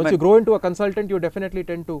 I know. Once you grow into a consultant, you definitely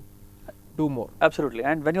tend to do more. Absolutely.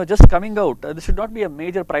 And when you're just coming out, this should not be a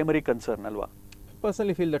major primary concern, Alva. I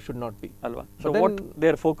personally feel that should not be. Alva. But So then what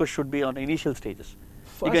their focus should be on initial stages.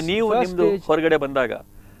 ಈಗ First- ನೀವು first ನಿಮ್ಮದು stage- ಹೊರಗಡೆ ಬಂದಾಗ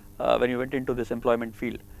when you went into this employment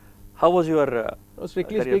field, how was your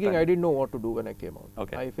Strictly career speaking, plan? I didn't know what to do when I came out.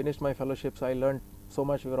 Okay. I finished my fellowships. I learned so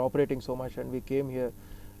much. We were operating so much, and we came here.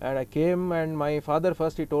 And I came, and my father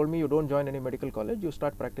first he told me, you don't join any medical college. You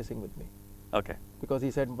start practicing with me, Okay. because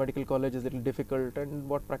he said medical college is a little difficult, and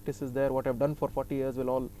what practice is there? What I've done for 40 years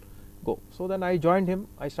will all go. So then I joined him.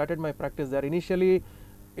 I started my practice there. Initially,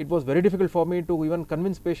 it was very difficult for me to even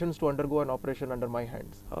convince patients to undergo an operation under my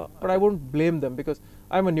hands. But I won't blame them because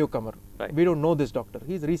I'm a newcomer. Right. We don't know this doctor.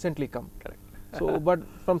 He's recently come. Correct. So, but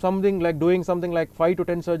from something like doing something like 5 to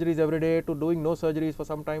 10 surgeries every day to doing no surgeries for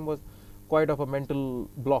some time was quite of a mental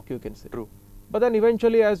block, you can say. True. But then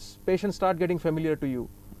eventually, as patients start getting familiar to you,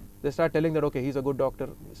 they start telling that, okay, he's a good doctor,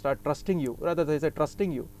 start trusting you, rather they say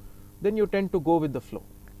trusting you, then you tend to go with the flow.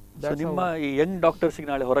 So ನಿಮ್ಮ ಈ Young ಡಾಕ್ಟರ್ಸಿಗೆ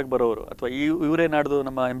ನಾಳೆ ಹೊರಗೆ ಬರೋರು ಅಥವಾ ಇವರೇ ನಾಡ್ದು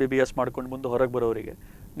ನಮ್ಮ MBBS ಮಾಡ್ಕೊಂಡು ಮುಂದೆ ಹೊರಗೆ ಬರೋರಿಗೆ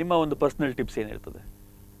ನಿಮ್ಮ ಒಂದು ಪರ್ಸನಲ್ ಟಿಪ್ಸ್ ಏನಿರ್ತದೆ?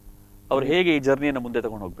 ಅವ್ರು ಹೇಗೆ ಈ ಜರ್ನಿಯನ್ನು ಮುಂದೆ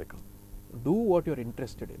ತಗೊಂಡು ಹೋಗಬೇಕು? Do what you are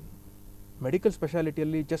interested in. Medical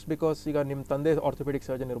ಸ್ಪೆಷಾಲಿಟಿಯಲ್ಲಿ just because ಈಗ ನಿಮ್ಮ ತಂದೆ ಆರ್ಥೋಪೆಡಿಕ್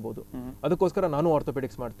ಸರ್ಜನ್ ಇರ್ಬೋದು, ಅದಕ್ಕೋಸ್ಕರ ನಾನು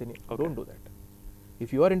ಆರ್ಥೋಪೆಡಿಕ್ಸ್ ಮಾಡ್ತೀನಿ, don't do that.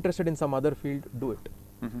 If you are interested in some other field, do it.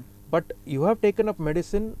 But you have taken up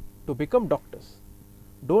medicine to become doctors.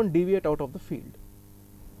 Don't deviate out of the field.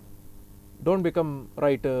 Don't become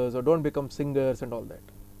writers or don't become singers and all that.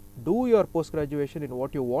 Do your post-graduation in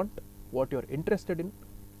what you want, what you are interested in,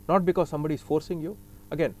 not because somebody is forcing you.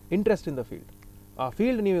 Again, interest in the field. A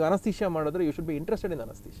field ನೀವು anesthesia ಮಾಡಿದ್ರೆ you should be interested in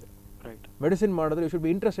anesthesia. Right. Medicine ಮಾಡಿದ್ರೆ you should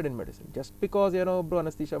be interested in medicine. Just because ಏನೋ ಒಬ್ರು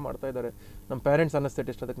anesthesia ಮಾಡ್ತಾ ಇದ್ದಾರೆ, ನಮ್ಮ parents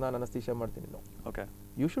anesthetist ಅದಕ್ಕೆ ನಾನು anesthesia ಮಾಡ್ತೀನಿ, no. Okay.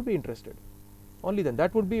 You should be interested. Only then.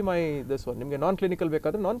 That would be my this one. ನಿಮಗೆ non-clinical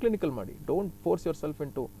ಬೇಕಾದ್ರೆ non-clinical ಮಾಡಿ. Don't force yourself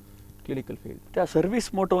into clinical field. Service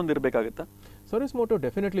Moto ಒಂದು ಇರಬೇಕಾಗುತ್ತಾ? Service motto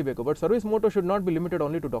definitely ಬೇಕು, but service motto should not be limited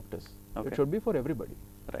only to doctors. Okay. It should be for everybody.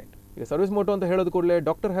 Right. ಈಗ service motto ಅಂತ ಹೇಳೋದು ಕೂಡಲೇ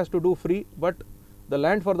doctor has to do free, but the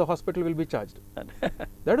land for the hospital will be charged.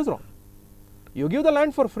 That is wrong. You give the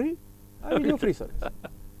land for free, I will give free service.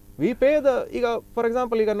 We pay the, ಈಗ for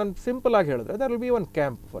example, ಈಗ ನಾನು simple ಆಗಿ ಹೇಳಿದ್ರೆ, there will be one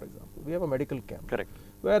camp, for example. We have a medical camp. Correct.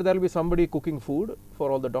 Where there will be somebody cooking food for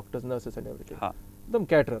all the doctors, nurses and everything. Them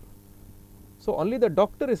caterer. So only the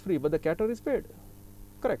doctor is free, but the caterer is paid.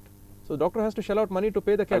 Correct. So the doctor has to shell out money to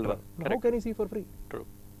pay the caterer. How can he see for free? True.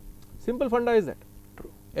 Simple funda is that.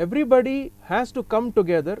 True. Everybody has to come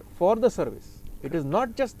together for the service. It is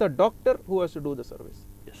not just the doctor who has to do the service.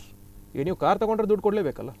 Yes. ಈಗ ನೀವು car ತಗೊಂಡ್ರೆ ದುಡ್ಡು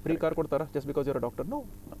ಕೊಡಲೇಬೇಕಲ್ಲ, free car ಕೊಡ್ತಾರಾ just because you're a doctor? No.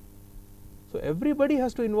 So everybody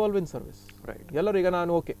has to involve in service. Right. ಎಲ್ಲರೂ ಈಗ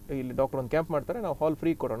ನಾನು okay ಇಲ್ಲಿ doctor ಒಂದು ಕ್ಯಾಂಪ್ ಮಾಡ್ತಾರೆ, ನಾವು ಹಾಲ್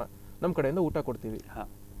ಫ್ರೀ ಕೊಡೋಣ, ನಮ್ಮ ಕಡೆಯಿಂದ ಊಟ ಕೊಡ್ತೀವಿ.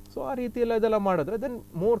 ಸೊ ಆ ರೀತಿ ಎಲ್ಲ ಇದೆಲ್ಲ ಮಾಡಿದ್ರೆ then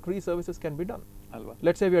more free services can be done. ಅಲ್ವಾ?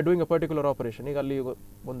 Let's say we are doing a particular operation. ಈಗ ಅಲ್ಲಿ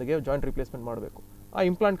ಒಂದಿಗೆ ಜಾಯಿಂಟ್ ರಿಪ್ಲೇಸ್ಮೆಂಟ್ ಮಾಡಬೇಕು, ಆ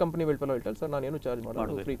ಇಂಪ್ಲಾಂಟ್ ಕಂಪನಿ ಹೇಳ್ತಾರೆ ಸರ್ ನಾನು ಏನು ಚಾರ್ಜ್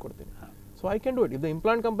ಮಾಡೋದು, ಫ್ರೀ ಕೊಡ್ತೀನಿ. So I can do it. If the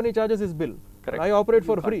implant company charges is bill, I operate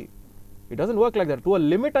for free. It doesn't work like that. To a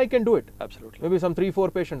limit, I can do it. Absolutely. Maybe some 3-4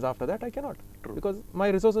 patients. After that, I cannot. True. Because my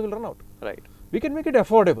resources will run out. Right. We can make it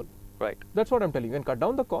affordable. Right. That's what I'm telling you. You can cut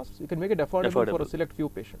down the costs. You can make it affordable for a select few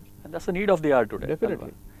patients. And that's the need of the hour today.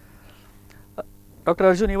 Definitely. Doctor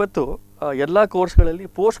Arjun, ಇವತ್ತು ಎಲ್ಲ ಕೋರ್ಸ್ಗಳಲ್ಲಿ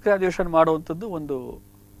post graduation ಮಾಡುವಂಥದ್ದು ಒಂದು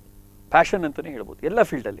passion ಅಂತಲೇ ಹೇಳ್ಬೋದು ಎಲ್ಲ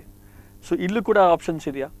ಫೀಲ್ಡಲ್ಲಿ. So ಇಲ್ಲೂ ಕೂಡ ಆಪ್ಷನ್ಸ್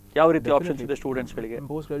ಇದೆಯಾ? ಯಾವ ರೀತಿ ಆಪ್ಷನ್ಸ್ ಇದೆ ಸ್ಟೂಡೆಂಟ್ಸ್ಗಳಿಗೆ?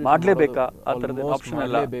 ಮಾಡಲೇಬೇಕಾ ಆ ಥರದ ಆಪ್ಷನ್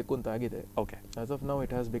ಎಲ್ಲ ಬೇಕು ಅಂತ ಆಗಿದೆ. Okay. As of now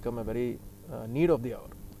it has become A very need of the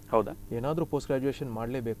hour. ಹೌದಾ? ಏನಾದರೂ ಪೋಸ್ಟ್ ಗ್ರಾಜುಯೇಷನ್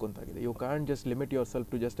ಮಾಡಲೇಬೇಕು ಅಂತಾಗಿದೆ. You can just limit your self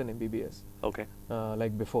to just an MBBS. Okay.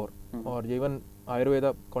 Like before R even Ayurveda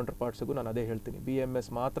counter ಪಾರ್ಟ್ಸ್ಗೂ ನಾನು ಅದೇ ಹೇಳ್ತೀನಿ, BMS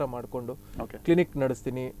ಮಾತ್ರ ಮಾಡಿಕೊಂಡು clinic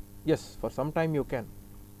ನಡೆಸ್ತೀನಿ. S, for some time you can.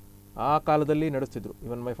 ಆ ಕಾಲದಲ್ಲಿ ನಡೆಸ್ತಿದ್ರು.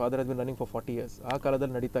 ಇವನ್ my father has been running for 40 years. ಆ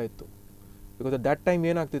ಕಾಲದಲ್ಲಿ ನಡೀತಾ ಇತ್ತು. ಬಿಕಾಸ್ ಅಟ್ ದಟ್ ಟೈಮ್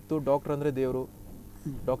ಏನಾಗ್ತಿತ್ತು, ಡಾಕ್ಟರ್ ಅಂದರೆ ದೇವರು,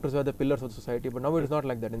 doctors are the pillars of society. But now it is not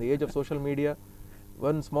like that. In the age of social media,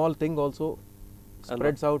 one small thing also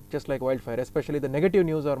spreads out just like wildfire. Especially the negative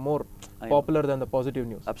news are more popular than the positive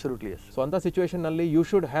news. Absolutely, yes. So anta situation nalli you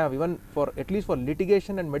should have, even for at least for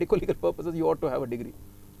litigation and medical legal purposes, you ought to have a degree.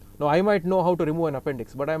 Now I might know how to remove an appendix,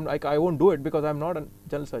 but I won't do it because I am not a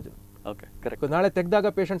general surgeon. Okay, correct. Because naale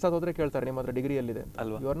ತೆಗೆದಾಗ patients ಹೋದ್ರೆ ಕೇಳ್ತಾರೆ ನಿಮ್ಮ ಹತ್ರ degree ಎಲ್ಲಿದೆ ಅಂತ.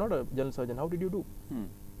 You are not a general surgeon, how did you do?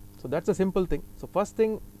 So that's a simple thing. So first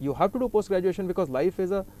thing, you have to do post graduation because life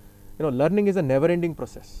is a, learning is a never ending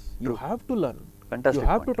process. You have to learn. Fantastic. You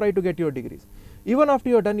have to try to get your degrees. Even after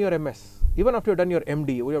you have done your MS, even after you have done your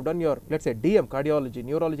MD, you have done your, let's say, DM, cardiology,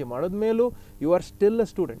 neurology ಮಾಡಿದ್ಮೇಲೂ you are still a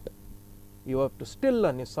student. You have to still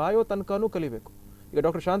learn. ನೀವು ಸಾಯೋ ತನಕನೂ ಕಲಿಬೇಕು. ಈಗ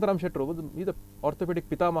doctor Shantaram ಶೆಟ್ರು ಇದು orthopaedic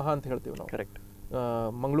ಪಿತಾಮಹ ಅಂತ ಹೇಳ್ತೀವಿ ನಾವು. ಕರೆಕ್ಟ್.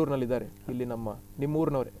 ಮಂಗಳೂರಿನಲ್ಲಿದ್ದಾರೆ, ಇಲ್ಲಿ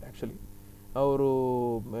ನಿಮ್ಮೂರಿನವರೇ ಆ್ಯಕ್ಚುಲಿ. ಅವರು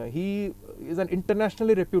he is an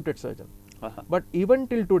internationally reputed surgeon. But even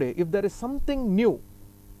till today, if there is something new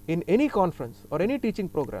in any conference or any teaching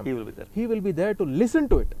program, he will be there to listen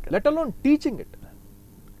to it, let alone teaching it.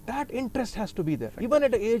 That interest has to be there, even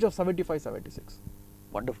at the age of 75, 76.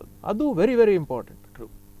 Wonderful. Adu very, very important.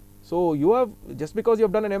 True. So you have, just because you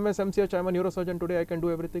have done an MS, MCH, I am a neurosurgeon today, I can do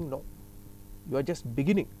everything. No. You are just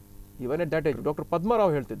beginning. Even at that age. Dr.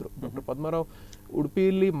 ಪದ್ಮರಾವ್ ಹೇಳ್ತಿದ್ರು. Doctor ಪದ್ಮರಾವ್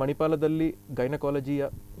ಉಡುಪಿಯಲ್ಲಿ ಮಣಿಪಾಲದಲ್ಲಿ ಗೈನಕಾಲಜಿಯ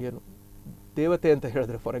ಏನು ದೇವತೆ ಅಂತ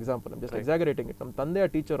ಹೇಳಿದ್ರೆ, for example, just ಎಕ್ಸಾಗರೇಟಿಂಗ್ it, ನಮ್ಮ ತಂದೆಯ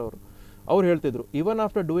teacher ಅವ್ರು ಹೇಳ್ತಿದ್ರು, even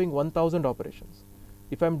after doing 1000 operations,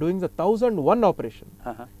 if I'm doing the 1001 operation,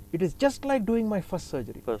 Uh-huh. it is just like doing my first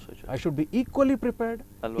surgery. First surgery. I should be equally prepared,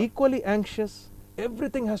 Alva. equally anxious.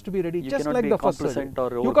 Everything has to be ready, You just cannot like be the first surgery. complacent or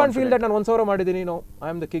You can't feel that overconfident. ನಾನು 1 ಸಾವಿರ ಮಾಡಿದ್ದೀನಿ, no,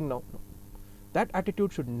 I am the king now. No. That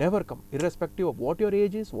attitude should never come, irrespective of what your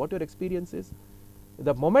age is, what your experience is.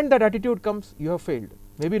 The moment that attitude comes, you have failed.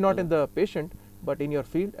 Maybe not in the patient, but in your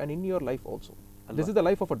field and in your life also. This is the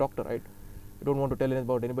life of a doctor, right? I don't want to tell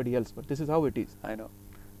about anybody else, but this is how it is. I know.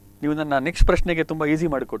 ನೀವು ನನ್ನ next ಪ್ರಶ್ನೆಗೆ ತುಂಬ easy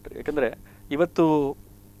ಮಾಡಿಕೊಟ್ರಿ. ಯಾಕಂದರೆ ಇವತ್ತು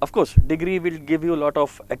of course degree will give you lot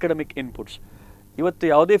of academic inputs. ಇವತ್ತು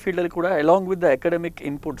ಯಾವುದೇ ಫೀಲ್ಡಲ್ಲಿ ಕೂಡ along with the academic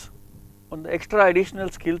inputs ಒಂದು ಎಕ್ಸ್ಟ್ರಾ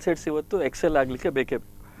ಅಡಿಷನಲ್ ಸ್ಕಿಲ್ ಸೆಟ್ಸ್ ಇವತ್ತು ಎಕ್ಸೆಲ್ ಆಗಲಿಕ್ಕೆ ಬೇಕೇ.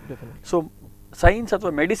 ಸೊ ಸೈನ್ಸ್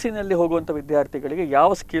ಅಥವಾ ಮೆಡಿಸಿನಲ್ಲಿ ಹೋಗುವಂಥ ವಿದ್ಯಾರ್ಥಿಗಳಿಗೆ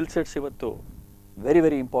ಯಾವ ಸ್ಕಿಲ್ ಸೆಟ್ಸ್ ಇವತ್ತು very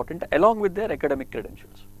very important along with their academic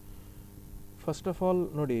credentials? First of all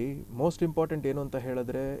ನೋಡಿ, ಮೋಸ್ಟ್ ಇಂಪಾರ್ಟೆಂಟ್ ಏನು ಅಂತ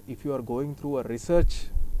ಹೇಳಿದ್ರೆ, if you are going through a research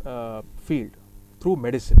field through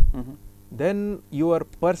medicine, then your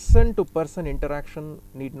person to person interaction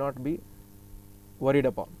need not be worried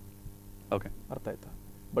upon. Okay, ಅರ್ಥ ಆಯ್ತಾ?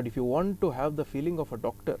 But if you want to have the feeling of a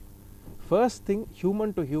doctor, first thing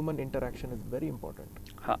human to human interaction is very important.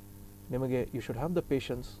 ಹಾಂ, ನಿಮಗೆ you should have the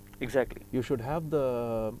patience, exactly. you should have the,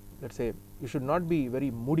 let's say, you should not be very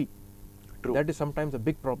moody. True. That is sometimes a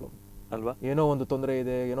big problem. ಅಲ್ವಾ? ಏನೋ ಒಂದು ತೊಂದರೆ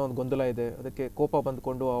ಇದೆ, ಏನೋ ಒಂದು ಗೊಂದಲ ಇದೆ, ಅದಕ್ಕೆ ಕೋಪ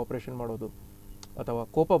ಬಂದ್ಕೊಂಡು ಆ ಆಪರೇಷನ್ ಮಾಡೋದು, ಅಥವಾ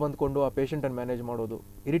ಕೋಪ ಬಂದ್ಕೊಂಡು ಆ ಪೇಷಂಟನ್ನು ಮ್ಯಾನೇಜ್ ಮಾಡೋದು,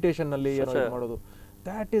 ಇರಿಟೇಷನ್ನಲ್ಲಿ ಏನೋ ಇದು ಮಾಡೋದು.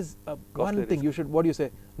 That is one thing you should, what you say,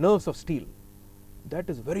 nerves of steel. That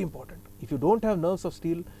is very important. If you don't have nerves of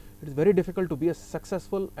steel, it is very difficult to be a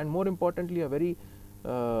successful and more importantly a very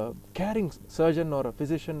caring surgeon or a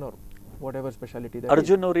physician or whatever specialty that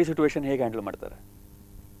Arjun ಅವರು ಈ situation ಹೇಗೆ handle ಮಾಡ್ತಾರೆ?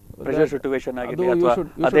 Pressure situation ಆಗಿದೆ you ಅಥವಾ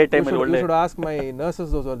ಅದೇ ಟೈಮಲ್ಲಿ should, ಒಳ್ಳೆ you should ask my nurses,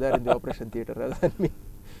 those who are there in the operation theatre rather than me.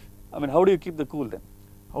 I mean, how do you keep the cool then?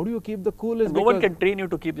 How do you keep the cool is No because one can train you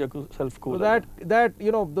to keep yourself cool. so that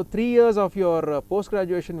you know, the 3 years of your post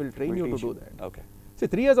graduation will train you to do that. Okay. See,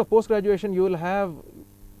 3 years of post graduation you will have,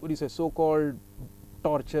 what do you say, so called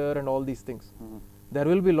torture and all these things. There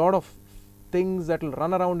will be a lot of things that will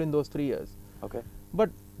run around in those 3 years. Okay. But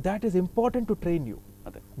that is important to train you.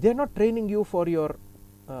 Okay. They are not training you for your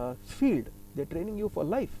field, they are training you for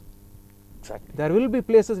life. Exactly. There will be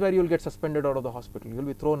places where you will get suspended out of the hospital, you will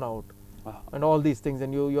be thrown out, and all these things,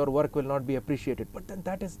 and your work will not be appreciated. But then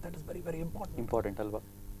that is very, very important. Important alva.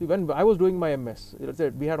 See, when I was doing my MS,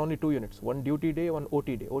 we had only 2 units, one duty day, one OT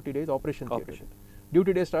day. OT day is operation theatre.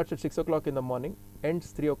 Duty day starts at 6 o'clock in the morning, ends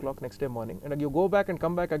 3 o'clock next day morning, and you go back and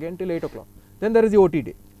come back again till 8 o'clock. Then there is the OT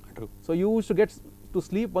day. True. So you used to get to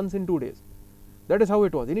sleep once in 2 days. That is how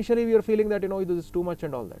it was. Initially we were feeling that, you know, this is too much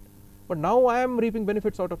and all that. But now I am reaping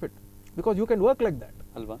benefits out of it, because you can work like that.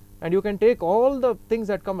 Alva. And you can take all the things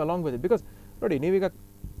that come along with it. Because ನೋಡಿ, ನೀವೀಗ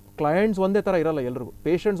clients ಒಂದೇ ಥರ ಇರಲ್ಲ, ಎಲ್ರಿಗೂ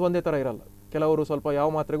patients ಒಂದೇ ಥರ ಇರಲ್ಲ. ಕೆಲವರು ಸ್ವಲ್ಪ ಯಾವ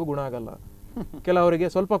ಮಾತ್ರೆಗೂ ಗುಣ ಆಗಲ್ಲ, ಕೆಲವರಿಗೆ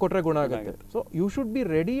ಸ್ವಲ್ಪ ಕೊಟ್ಟರೆ ಗುಣ ಆಗುತ್ತೆ. So you should be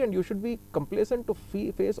ready and you should be ಕಂಪ್ಲೇಸೆಂಟ್ to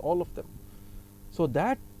face all of them. So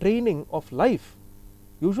that training of life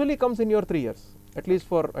usually comes in your 3 years, at least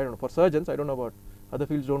for, I don't know, for surgeons. I don't know about other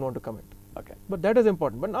fields, don't want to comment. Okay. But that is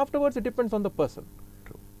important. But afterwards it depends on the person.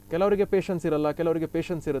 True. ಕೆಲವರಿಗೆ patience ಇರಲ್ಲ, ಕೆಲವರಿಗೆ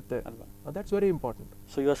patience ಇರುತ್ತೆ. Alva. That's very important.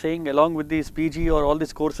 So you are saying along with these PG or all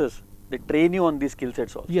these courses, they train you on these skill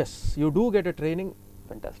sets also? Yes, you do get a training.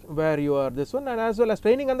 Fantastic. Where you are this one, and as well as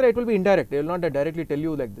training andre, it will be indirect. They will not directly tell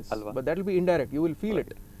you like this. Alva. But that will be indirect. You will feel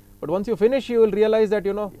Right. it. But once you finish, you will realize that,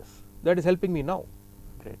 you know, Yes. that is helping me now.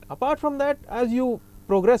 Great. Apart from that, as you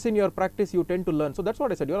progress in your practice, you tend to learn. So that's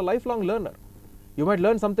what I said, you are a lifelong learner. You might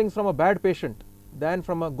learn some things from a bad patient than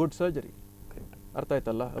from a good surgery. Great. Artha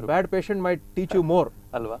aitalla? A bad patient might teach you more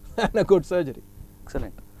Alva. than a good surgery.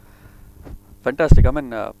 Excellent. Fantastic. I mean,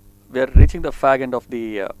 we are reaching the fag end of the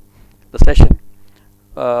session.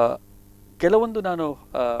 ಕೆಲವೊಂದು ನಾನು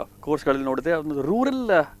ಕೋರ್ಸ್ಗಳಲ್ಲಿ ನೋಡಿದೆ, ಒಂದು rural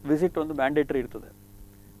visit ಒಂದು mandatory ಇರ್ತದೆ.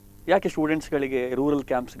 ಯಾಕೆ ಸ್ಟೂಡೆಂಟ್ಸ್ಗಳಿಗೆ rural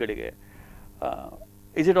ಕ್ಯಾಂಪ್ಸ್ಗಳಿಗೆ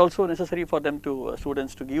is it also necessary for them to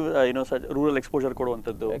students to give such rural exposure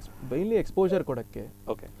ಕೊಡುವಂಥದ್ದು? Mainly exposure ಕೊಡಕ್ಕೆ.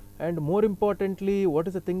 Okay. And more importantly, what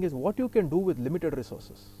is the thing is what you can do with limited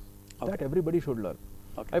resources. Okay. That everybody should learn.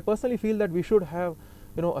 Okay. I personally feel that we should have,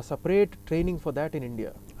 you know, a separate training for that in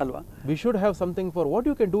India. ಅಲ್ವಾ? We should have something for what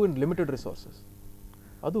you can do in limited resources.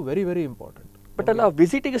 ಅದು very, very important. But ಅಲ್ಲ,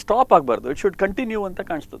 ವಿಸಿಟಿಗೆ stop ಆಗಬಾರ್ದು, it should continue ಅಂತ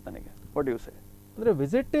ಕಾಣಿಸ್ತದೆ ನನಗೆ. What do you say? ಅಂದ್ರೆ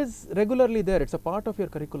visit is regularly there. It's a part of your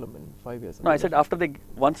curriculum in 5 years. No, I said after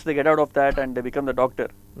once they get out of that and they become the doctor,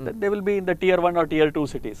 then they will be in the tier 1 or tier 2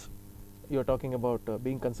 cities. You're talking about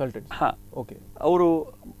being consultants. ಹಾ. Okay. ಅವರು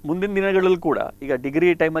ಮುಂದಿನ ದಿನಗಳಲ್ಲಿ ಕೂಡ ಈಗ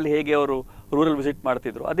degree ಟೈಮಲ್ಲಿ ಹೇಗೆ ಅವರು rural visit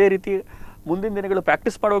ಮಾಡ್ತಿದ್ರು, ಅದೇ ರೀತಿ ಮುಂದಿನ ದಿನಗಳು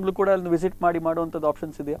ಪ್ರಾಕ್ಟೀಸ್ ಮಾಡೋಗ್ಲೂ ಕೂಡ ಅಲ್ಲಿ ವಿಸಿಟ್ ಮಾಡಿ ಮಾಡುವಂಥದ್ದು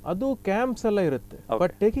ಆಪ್ಷನ್ಸ್ ಇದೆಯಾ? ಅದು ಕ್ಯಾಂಪ್ಸ್ ಎಲ್ಲ ಇರುತ್ತೆ,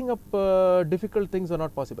 but taking up difficult things are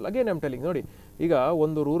not possible. Again I am telling, ನೋಡಿ ಈಗ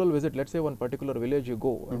ಒಂದು rural visit, let's say one particular village you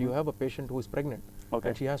go and you have a patient who is pregnant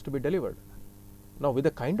and she has to B delivered. Now with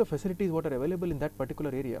the kind of facilities what are available in that particular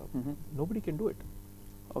area, nobody can do it.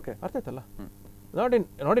 Okay. Artha aitalla?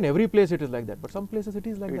 Not in every place it is like that, but some places it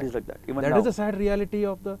is like that. It is like that. Even that now. is the sad reality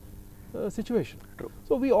of the situation. True.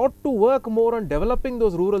 So we ought to work more on developing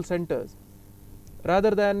those rural centers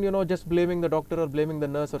rather than just blaming the doctor or blaming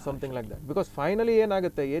the nurse or something like that. Because finally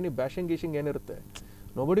ಏನಾಗುತ್ತೆ, ಏನು bashing gishing ಏನಿರುತ್ತೆ,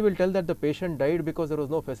 nobody will tell that the patient died because there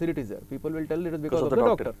was no facilities there. People will tell it is because of the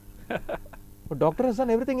doctor. But doctor has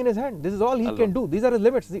done everything in his hand. This is all he can do. These are his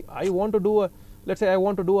limits. See, I want to do let's say I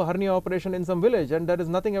want to do a hernia operation in some village and there is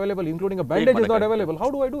nothing available, including a bandage is not available. How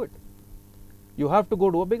do I do it? You have to go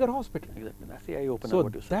to a bigger hospital. Exactly. That's the eye-opener. So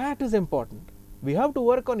what you said. that is important. We have to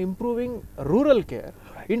work on improving rural care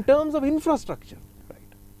in terms of infrastructure.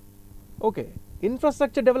 Right. Okay.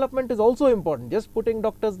 Infrastructure development is also important. Just putting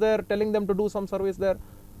doctors there, telling them to do some service there.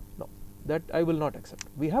 No, that I will not accept.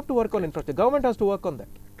 We have to work on infrastructure. Government has to work on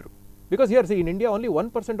that. True. Because here, see, in India, only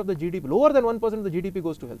 1% of the GDP, lower than 1% of the GDP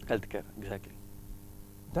goes to health. Healthcare, exactly.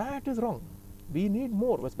 That is wrong. We need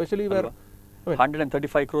more, especially where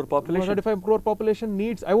 135 crore population. 135 crore population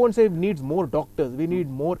needs, I won't say needs more doctors, we need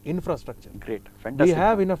more infrastructure. Great, fantastic. We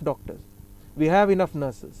have enough doctors. We have enough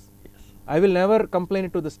nurses. Yes. I will never complain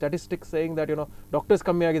to the statistics saying that, doctors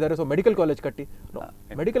kammi agidare, so medical college katti. No,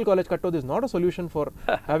 medical college kattod is not a solution for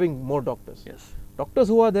having more doctors. Yes. Doctors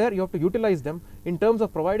who are there, you have to utilize them in terms of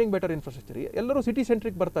providing better infrastructure. ಎಲ್ಲರೂ city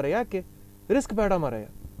centric ಬರ್ತಾರೆ, ಯಾಕೆ? Risk ಬೇಡ ಮಾರಾಯ.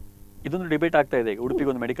 ಇದೊಂದು debate ಆಗ್ತಾ ಇದೆ, ಉಡುಪಿಗೆ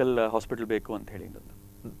ಒಂದು ಮೆಡಿಕಲ್ ಹಾಸ್ಪಿಟಲ್ ಬೇಕು ಅಂತ ಹೇಳಿ.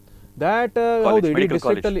 That ಹೌದು,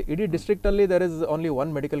 ಇಡೀ ಡಿಸ್ಟ್ರಿಕ್ಟ್ ಅಲ್ಲಿ there is only one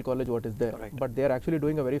medical college what is there, but they are actually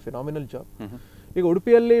doing a very phenomenal job. ಈಗ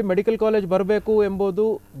ಉಡುಪಿಯಲ್ಲಿ ಮೆಡಿಕಲ್ ಕಾಲೇಜ್ ಬರಬೇಕು ಎಂಬುದು,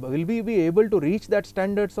 will we be able to reach that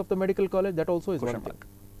standards of the medical college? That also is one thing.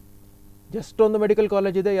 Just ಒಂದು medical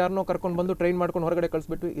college ಇದೆ, ಯಾರನ್ನೋ ಕರ್ಕೊಂಡು ಬಂದು train ಮಾಡ್ಕೊಂಡು ಹೊರಗಡೆ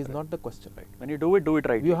ಕಳಿಸ್ಬಿಟ್ಟು is not the question. Right. When you do it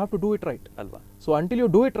right. You have to do it right. ಅಲ್ವಾ? So until you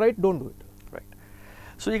do it right, don't do it. Right.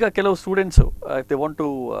 So ಈಗ ಕೆಲವು students if they want to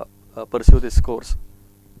pursue this course,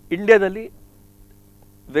 ಇಂಡಿಯಾದಲ್ಲಿ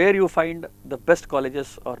where you find the best colleges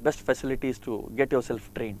or best facilities to get yourself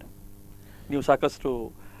trained? ನೀವು ಸಾಕಷ್ಟು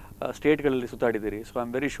ಸ್ಟೇಟ್ಗಳಲ್ಲಿ ಸುತ್ತಾಡಿದ್ದೀರಿ, so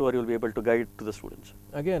I'm very sure you'll be able to guide to the students.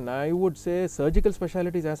 Again, I would say surgical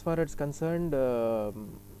specialties as far as concerned,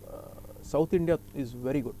 South India is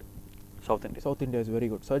very good. South India is very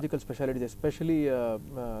good. Surgical specialties, especially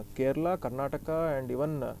Kerala, Karnataka and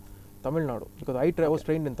even Tamil Nadu, because I was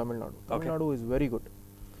trained in Tamil Nadu. Tamil Nadu is very good.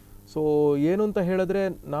 So ಏನು ಅಂತ ಹೇಳಿದ್ರೆ,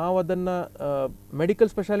 ನಾವು ಅದನ್ನು medical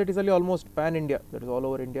specialities ಅಲ್ಲಿ almost PAN India, that is all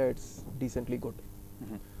over India, it's ಡೀಸೆಂಟ್ಲಿ good.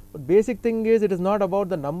 But basic thing is, it is not about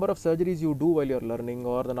the number of surgeries you do while you are learning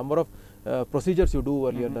or the number of procedures you do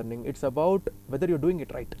while you are learning. It's about whether you are doing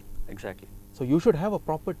it right. Exactly. So you should have a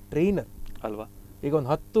proper trainer. ಅಲ್ವಾ? ಈಗ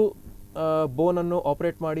ಒಂದು 10 ಬೋನನ್ನು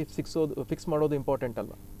operate ಮಾಡಿ fix ಮಾಡೋದು important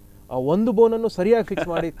ಅಲ್ವಾ? ಆ ಒಂದು ಬೋನನ್ನು ಸರಿಯಾಗಿ fix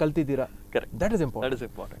ಮಾಡಿ ಕಲ್ತಿದ್ದೀರಾ? Correct. That is important. That is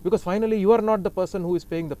important. Because finally you are not the person who is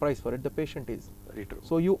paying the price for it, the patient is. Very true.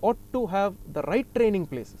 So you ought to have the right training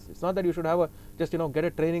places. It's not that you should have just get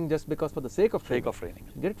a training just because for the sake of training.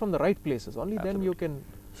 Get it from the right places. Only Absolutely. Then you can.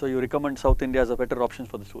 So you recommend South India as a better option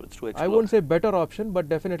for the students to explore? I won't say better option, but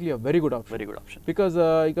definitely a very good option. Very good option. Because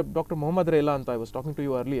Dr. Mohammad Rela anta, I was talking to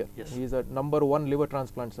you earlier. Yes. He is a #1 liver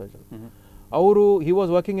transplant surgeon. He was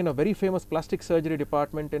working in a very famous plastic surgery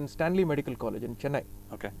department in Stanley Medical College in Chennai.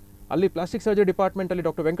 Okay. ಅಲ್ಲಿ plastic surgery department ಅಲ್ಲಿ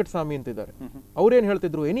doctor Venkataswamy ಅಂತಿದ್ದಾರೆ. ಅವ್ರೇನು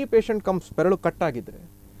ಹೇಳ್ತಿದ್ರು, any patient comes ಬೆರಳು cut ಆಗಿದ್ರೆ,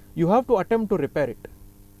 you have to attempt to repair it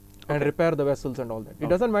and repair the vessels and all that. It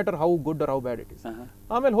doesn't matter how good R how bad it is.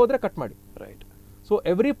 ಆಮೇಲೆ ಹೋದ್ರೆ cut ಮಾಡಿ. Right. So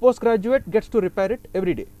every post graduate gets to repair it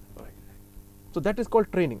every day. So that is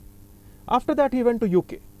called training. After that he went to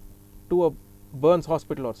UK to a burns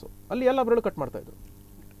hospital also. ಅಲ್ಲಿ ಎಲ್ಲ ಬೆರಳು cut ಮಾಡ್ತಾ ಇದ್ರು.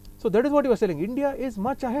 So that is what you are saying. India is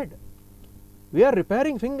much ahead. We are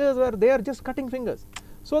repairing fingers where they are just cutting fingers.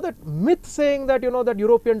 So that myth saying that that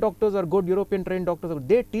European doctors are good, European trained doctors are good,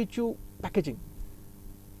 they teach you packaging.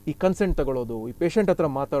 ಈ consent ತಗೊಳ್ಳೋದು, ಈ patient ಹತ್ರ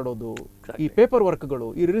ಮಾತಾಡೋದು, ಈ paper ವರ್ಕ್ಗಳು,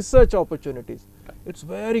 ಈ research opportunities, it's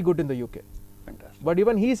very good in the UK. Fantastic. But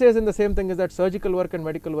even he says in the same thing is that surgical work and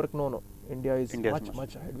medical work, no, India is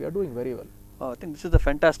much ahead. We are doing very well. I think this is a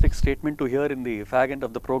fantastic statement to hear in the fag end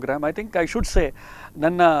of the program. I think I should say,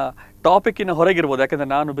 ನನ್ನ ಟಾಪಿಕ್ಕಿನ ಹೊರಗಿರ್ಬೋದು, ಯಾಕಂದರೆ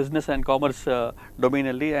ನಾನು business and commerce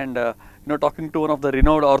ಡೊಮೇನಲ್ಲಿ and talking to one of the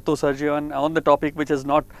renowned ortho surgeon on the topic which is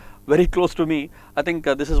not very close to me. I think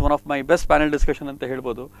this is one of my best panel discussion ಅಂತ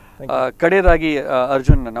ಹೇಳ್ಬೋದು. ಕಡೆಯದಾಗಿ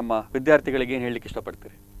ಅರ್ಜುನ್, ನಮ್ಮ ವಿದ್ಯಾರ್ಥಿಗಳಿಗೆ ಏನು ಹೇಳಲಿಕ್ಕೆ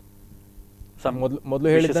ಇಷ್ಟಪಡ್ತೀರಿ? ಮೊದಲು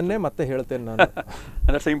ಹೇಳಿದ್ದನ್ನೇ ಮತ್ತೆ ಹೇಳ್ತೇನೆ ನಾನು.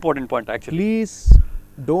 That's an important point actually. Please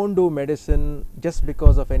don't do medicine just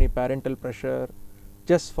because of any parental pressure,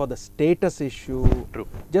 just for the status issue. True.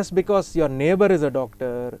 Just because your neighbor is a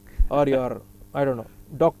doctor, or your, I don't know,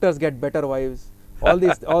 doctors get better wives,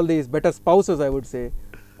 all these better spouses, I would say.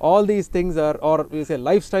 All these things are, or we say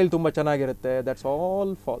lifestyle tumba chanagirutte, that's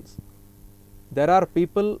all false. There are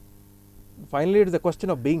people, finally it is a question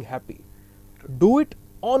of being happy. Do it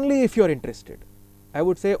only if you are interested. I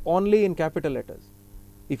would say only in capital letters.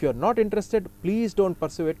 If you are not interested, please don't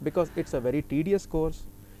pursue it, because it's a very tedious course.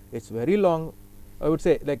 It's very long. I would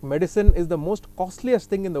say, like, medicine is the most costliest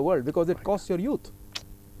thing in the world, because it costs your youth.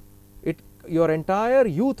 Your entire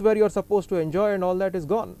youth where you are supposed to enjoy and all that is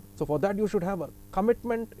gone. So for that you should have a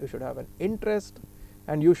commitment, you should have an interest,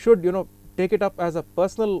 and you should, take it up as a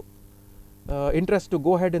personal interest to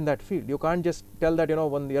go ahead in that field. You can't just tell that,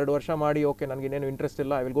 ಒಂದು 2 ವರ್ಷ ಮಾಡಿ, okay, ನನಗೆ ಇನ್ನೇನು interest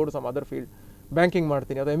ಇಲ್ಲ, I will go to some other field, banking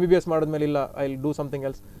ಮಾಡ್ತೀನಿ, ಅಥವಾ MBBS ಮಾಡಿದ್ಮೇಲೆ ಇಲ್ಲ, I will do something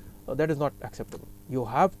else. That is not acceptable. You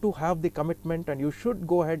have to have the commitment, and you should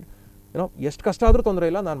go ahead. ಎಷ್ಟು ಕಷ್ಟ ಆದರೂ ತೊಂದರೆ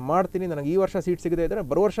ಇಲ್ಲ, ನಾನು ಮಾಡ್ತೀನಿ, ನನಗೆ ಈ ವರ್ಷ ಸೀಟ್ ಸಿಗದೇ ಇದ್ದರೆ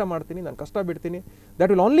ಬರೋ ವರ್ಷ ಮಾಡ್ತೀನಿ, ನಾನು ಕಷ್ಟ ಬಿಡ್ತೀನಿ. That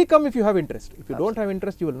will only come if you have interest. If you don't have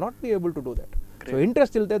interest, you will not be able to do that. So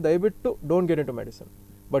interest ಇಲ್ಲದೆ ದಯವಿಟ್ಟು don't get into medicine.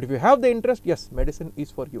 But if you have the interest, yes, medicine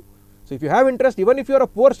is for you. So if you have interest, even if you are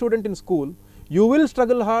a poor student in school, you will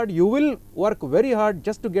struggle hard, you will work very hard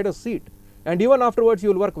just to get a seat. And even afterwards,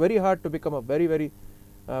 you will work very hard to become a very, very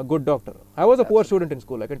good doctor. I was a poor student in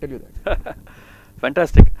school, I can tell you that.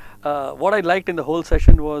 Fantastic. What I liked in the whole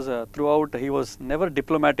session was throughout he was never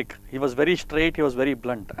diplomatic. He was very straight, he was very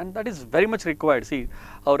blunt, and that is very much required. See,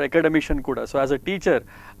 our academician kuda. So as a teacher,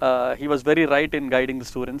 he was very right in guiding the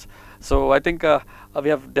students. So I think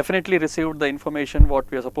we have definitely received the information what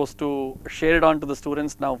we are supposed to share it on to the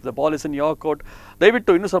students. Now the ball is in your court.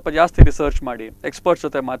 ದಯವಿಟ್ಟು ಇನ್ನೂ ಸ್ವಲ್ಪ ಜಾಸ್ತಿ research ಮಾಡಿ, experts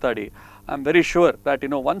ಜೊತೆ ಮಾತಾಡಿ. I am very sure that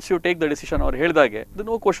once you take the decision, ಅವ್ರು ಹೇಳಿದಾಗೆ the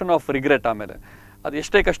no question of regret. ಆಮೇಲೆ ಅದು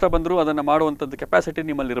ಎಷ್ಟೇ ಕಷ್ಟ ಬಂದರೂ ಅದನ್ನು ಮಾಡುವಂಥದ್ದು ಕೆಪಾಸಿಟಿ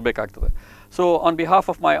ನಿಮ್ಮಲ್ಲಿ ಇರಬೇಕಾಗ್ತದೆ. So on behalf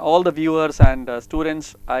of my all the viewers and students,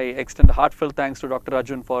 I extend ಹಾರ್ಟ್ಫೆಲ್ thanks to doctor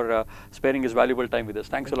Arjun for sparing is valuable time with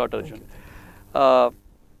us. Thanks a lot Arjun.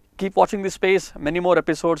 Keep watching the space, many more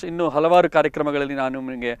episodes. ಇನ್ನೂ ಹಲವಾರು ಕಾರ್ಯಕ್ರಮಗಳಲ್ಲಿ ನಾನು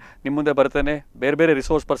ನಿಮಗೆ ನಿಮ್ಮ ಮುಂದೆ ಬರ್ತೇನೆ. ಬೇರೆ ಬೇರೆ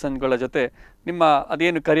ರಿಸೋರ್ಸ್ ಪರ್ಸನ್ಗಳ ಜೊತೆ ನಿಮ್ಮ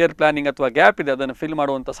ಅದೇನು ಕರಿಯರ್ ಪ್ಲಾನಿಂಗ್ ಅಥವಾ ಗ್ಯಾಪ್ ಇದೆ ಅದನ್ನು ಫಿಲ್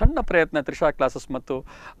ಮಾಡುವಂಥ ಸಣ್ಣ ಪ್ರಯತ್ನ ತ್ರಿಷಾ ಕ್ಲಾಸಸ್ ಮತ್ತು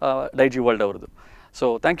ಡೈಜಿ ವರ್ಲ್ಡ್ ಅವ್ರದ್ದು. So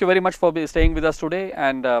thank you very much for staying with us today,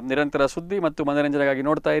 and ನಿರಂತರ ಸುದ್ದಿ ಮತ್ತು ಮನೋರಂಜನೆಗಾಗಿ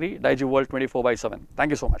ನೋಡ್ತಾ ಇರಿ Daiji world 24/7.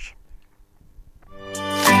 Thank you so much.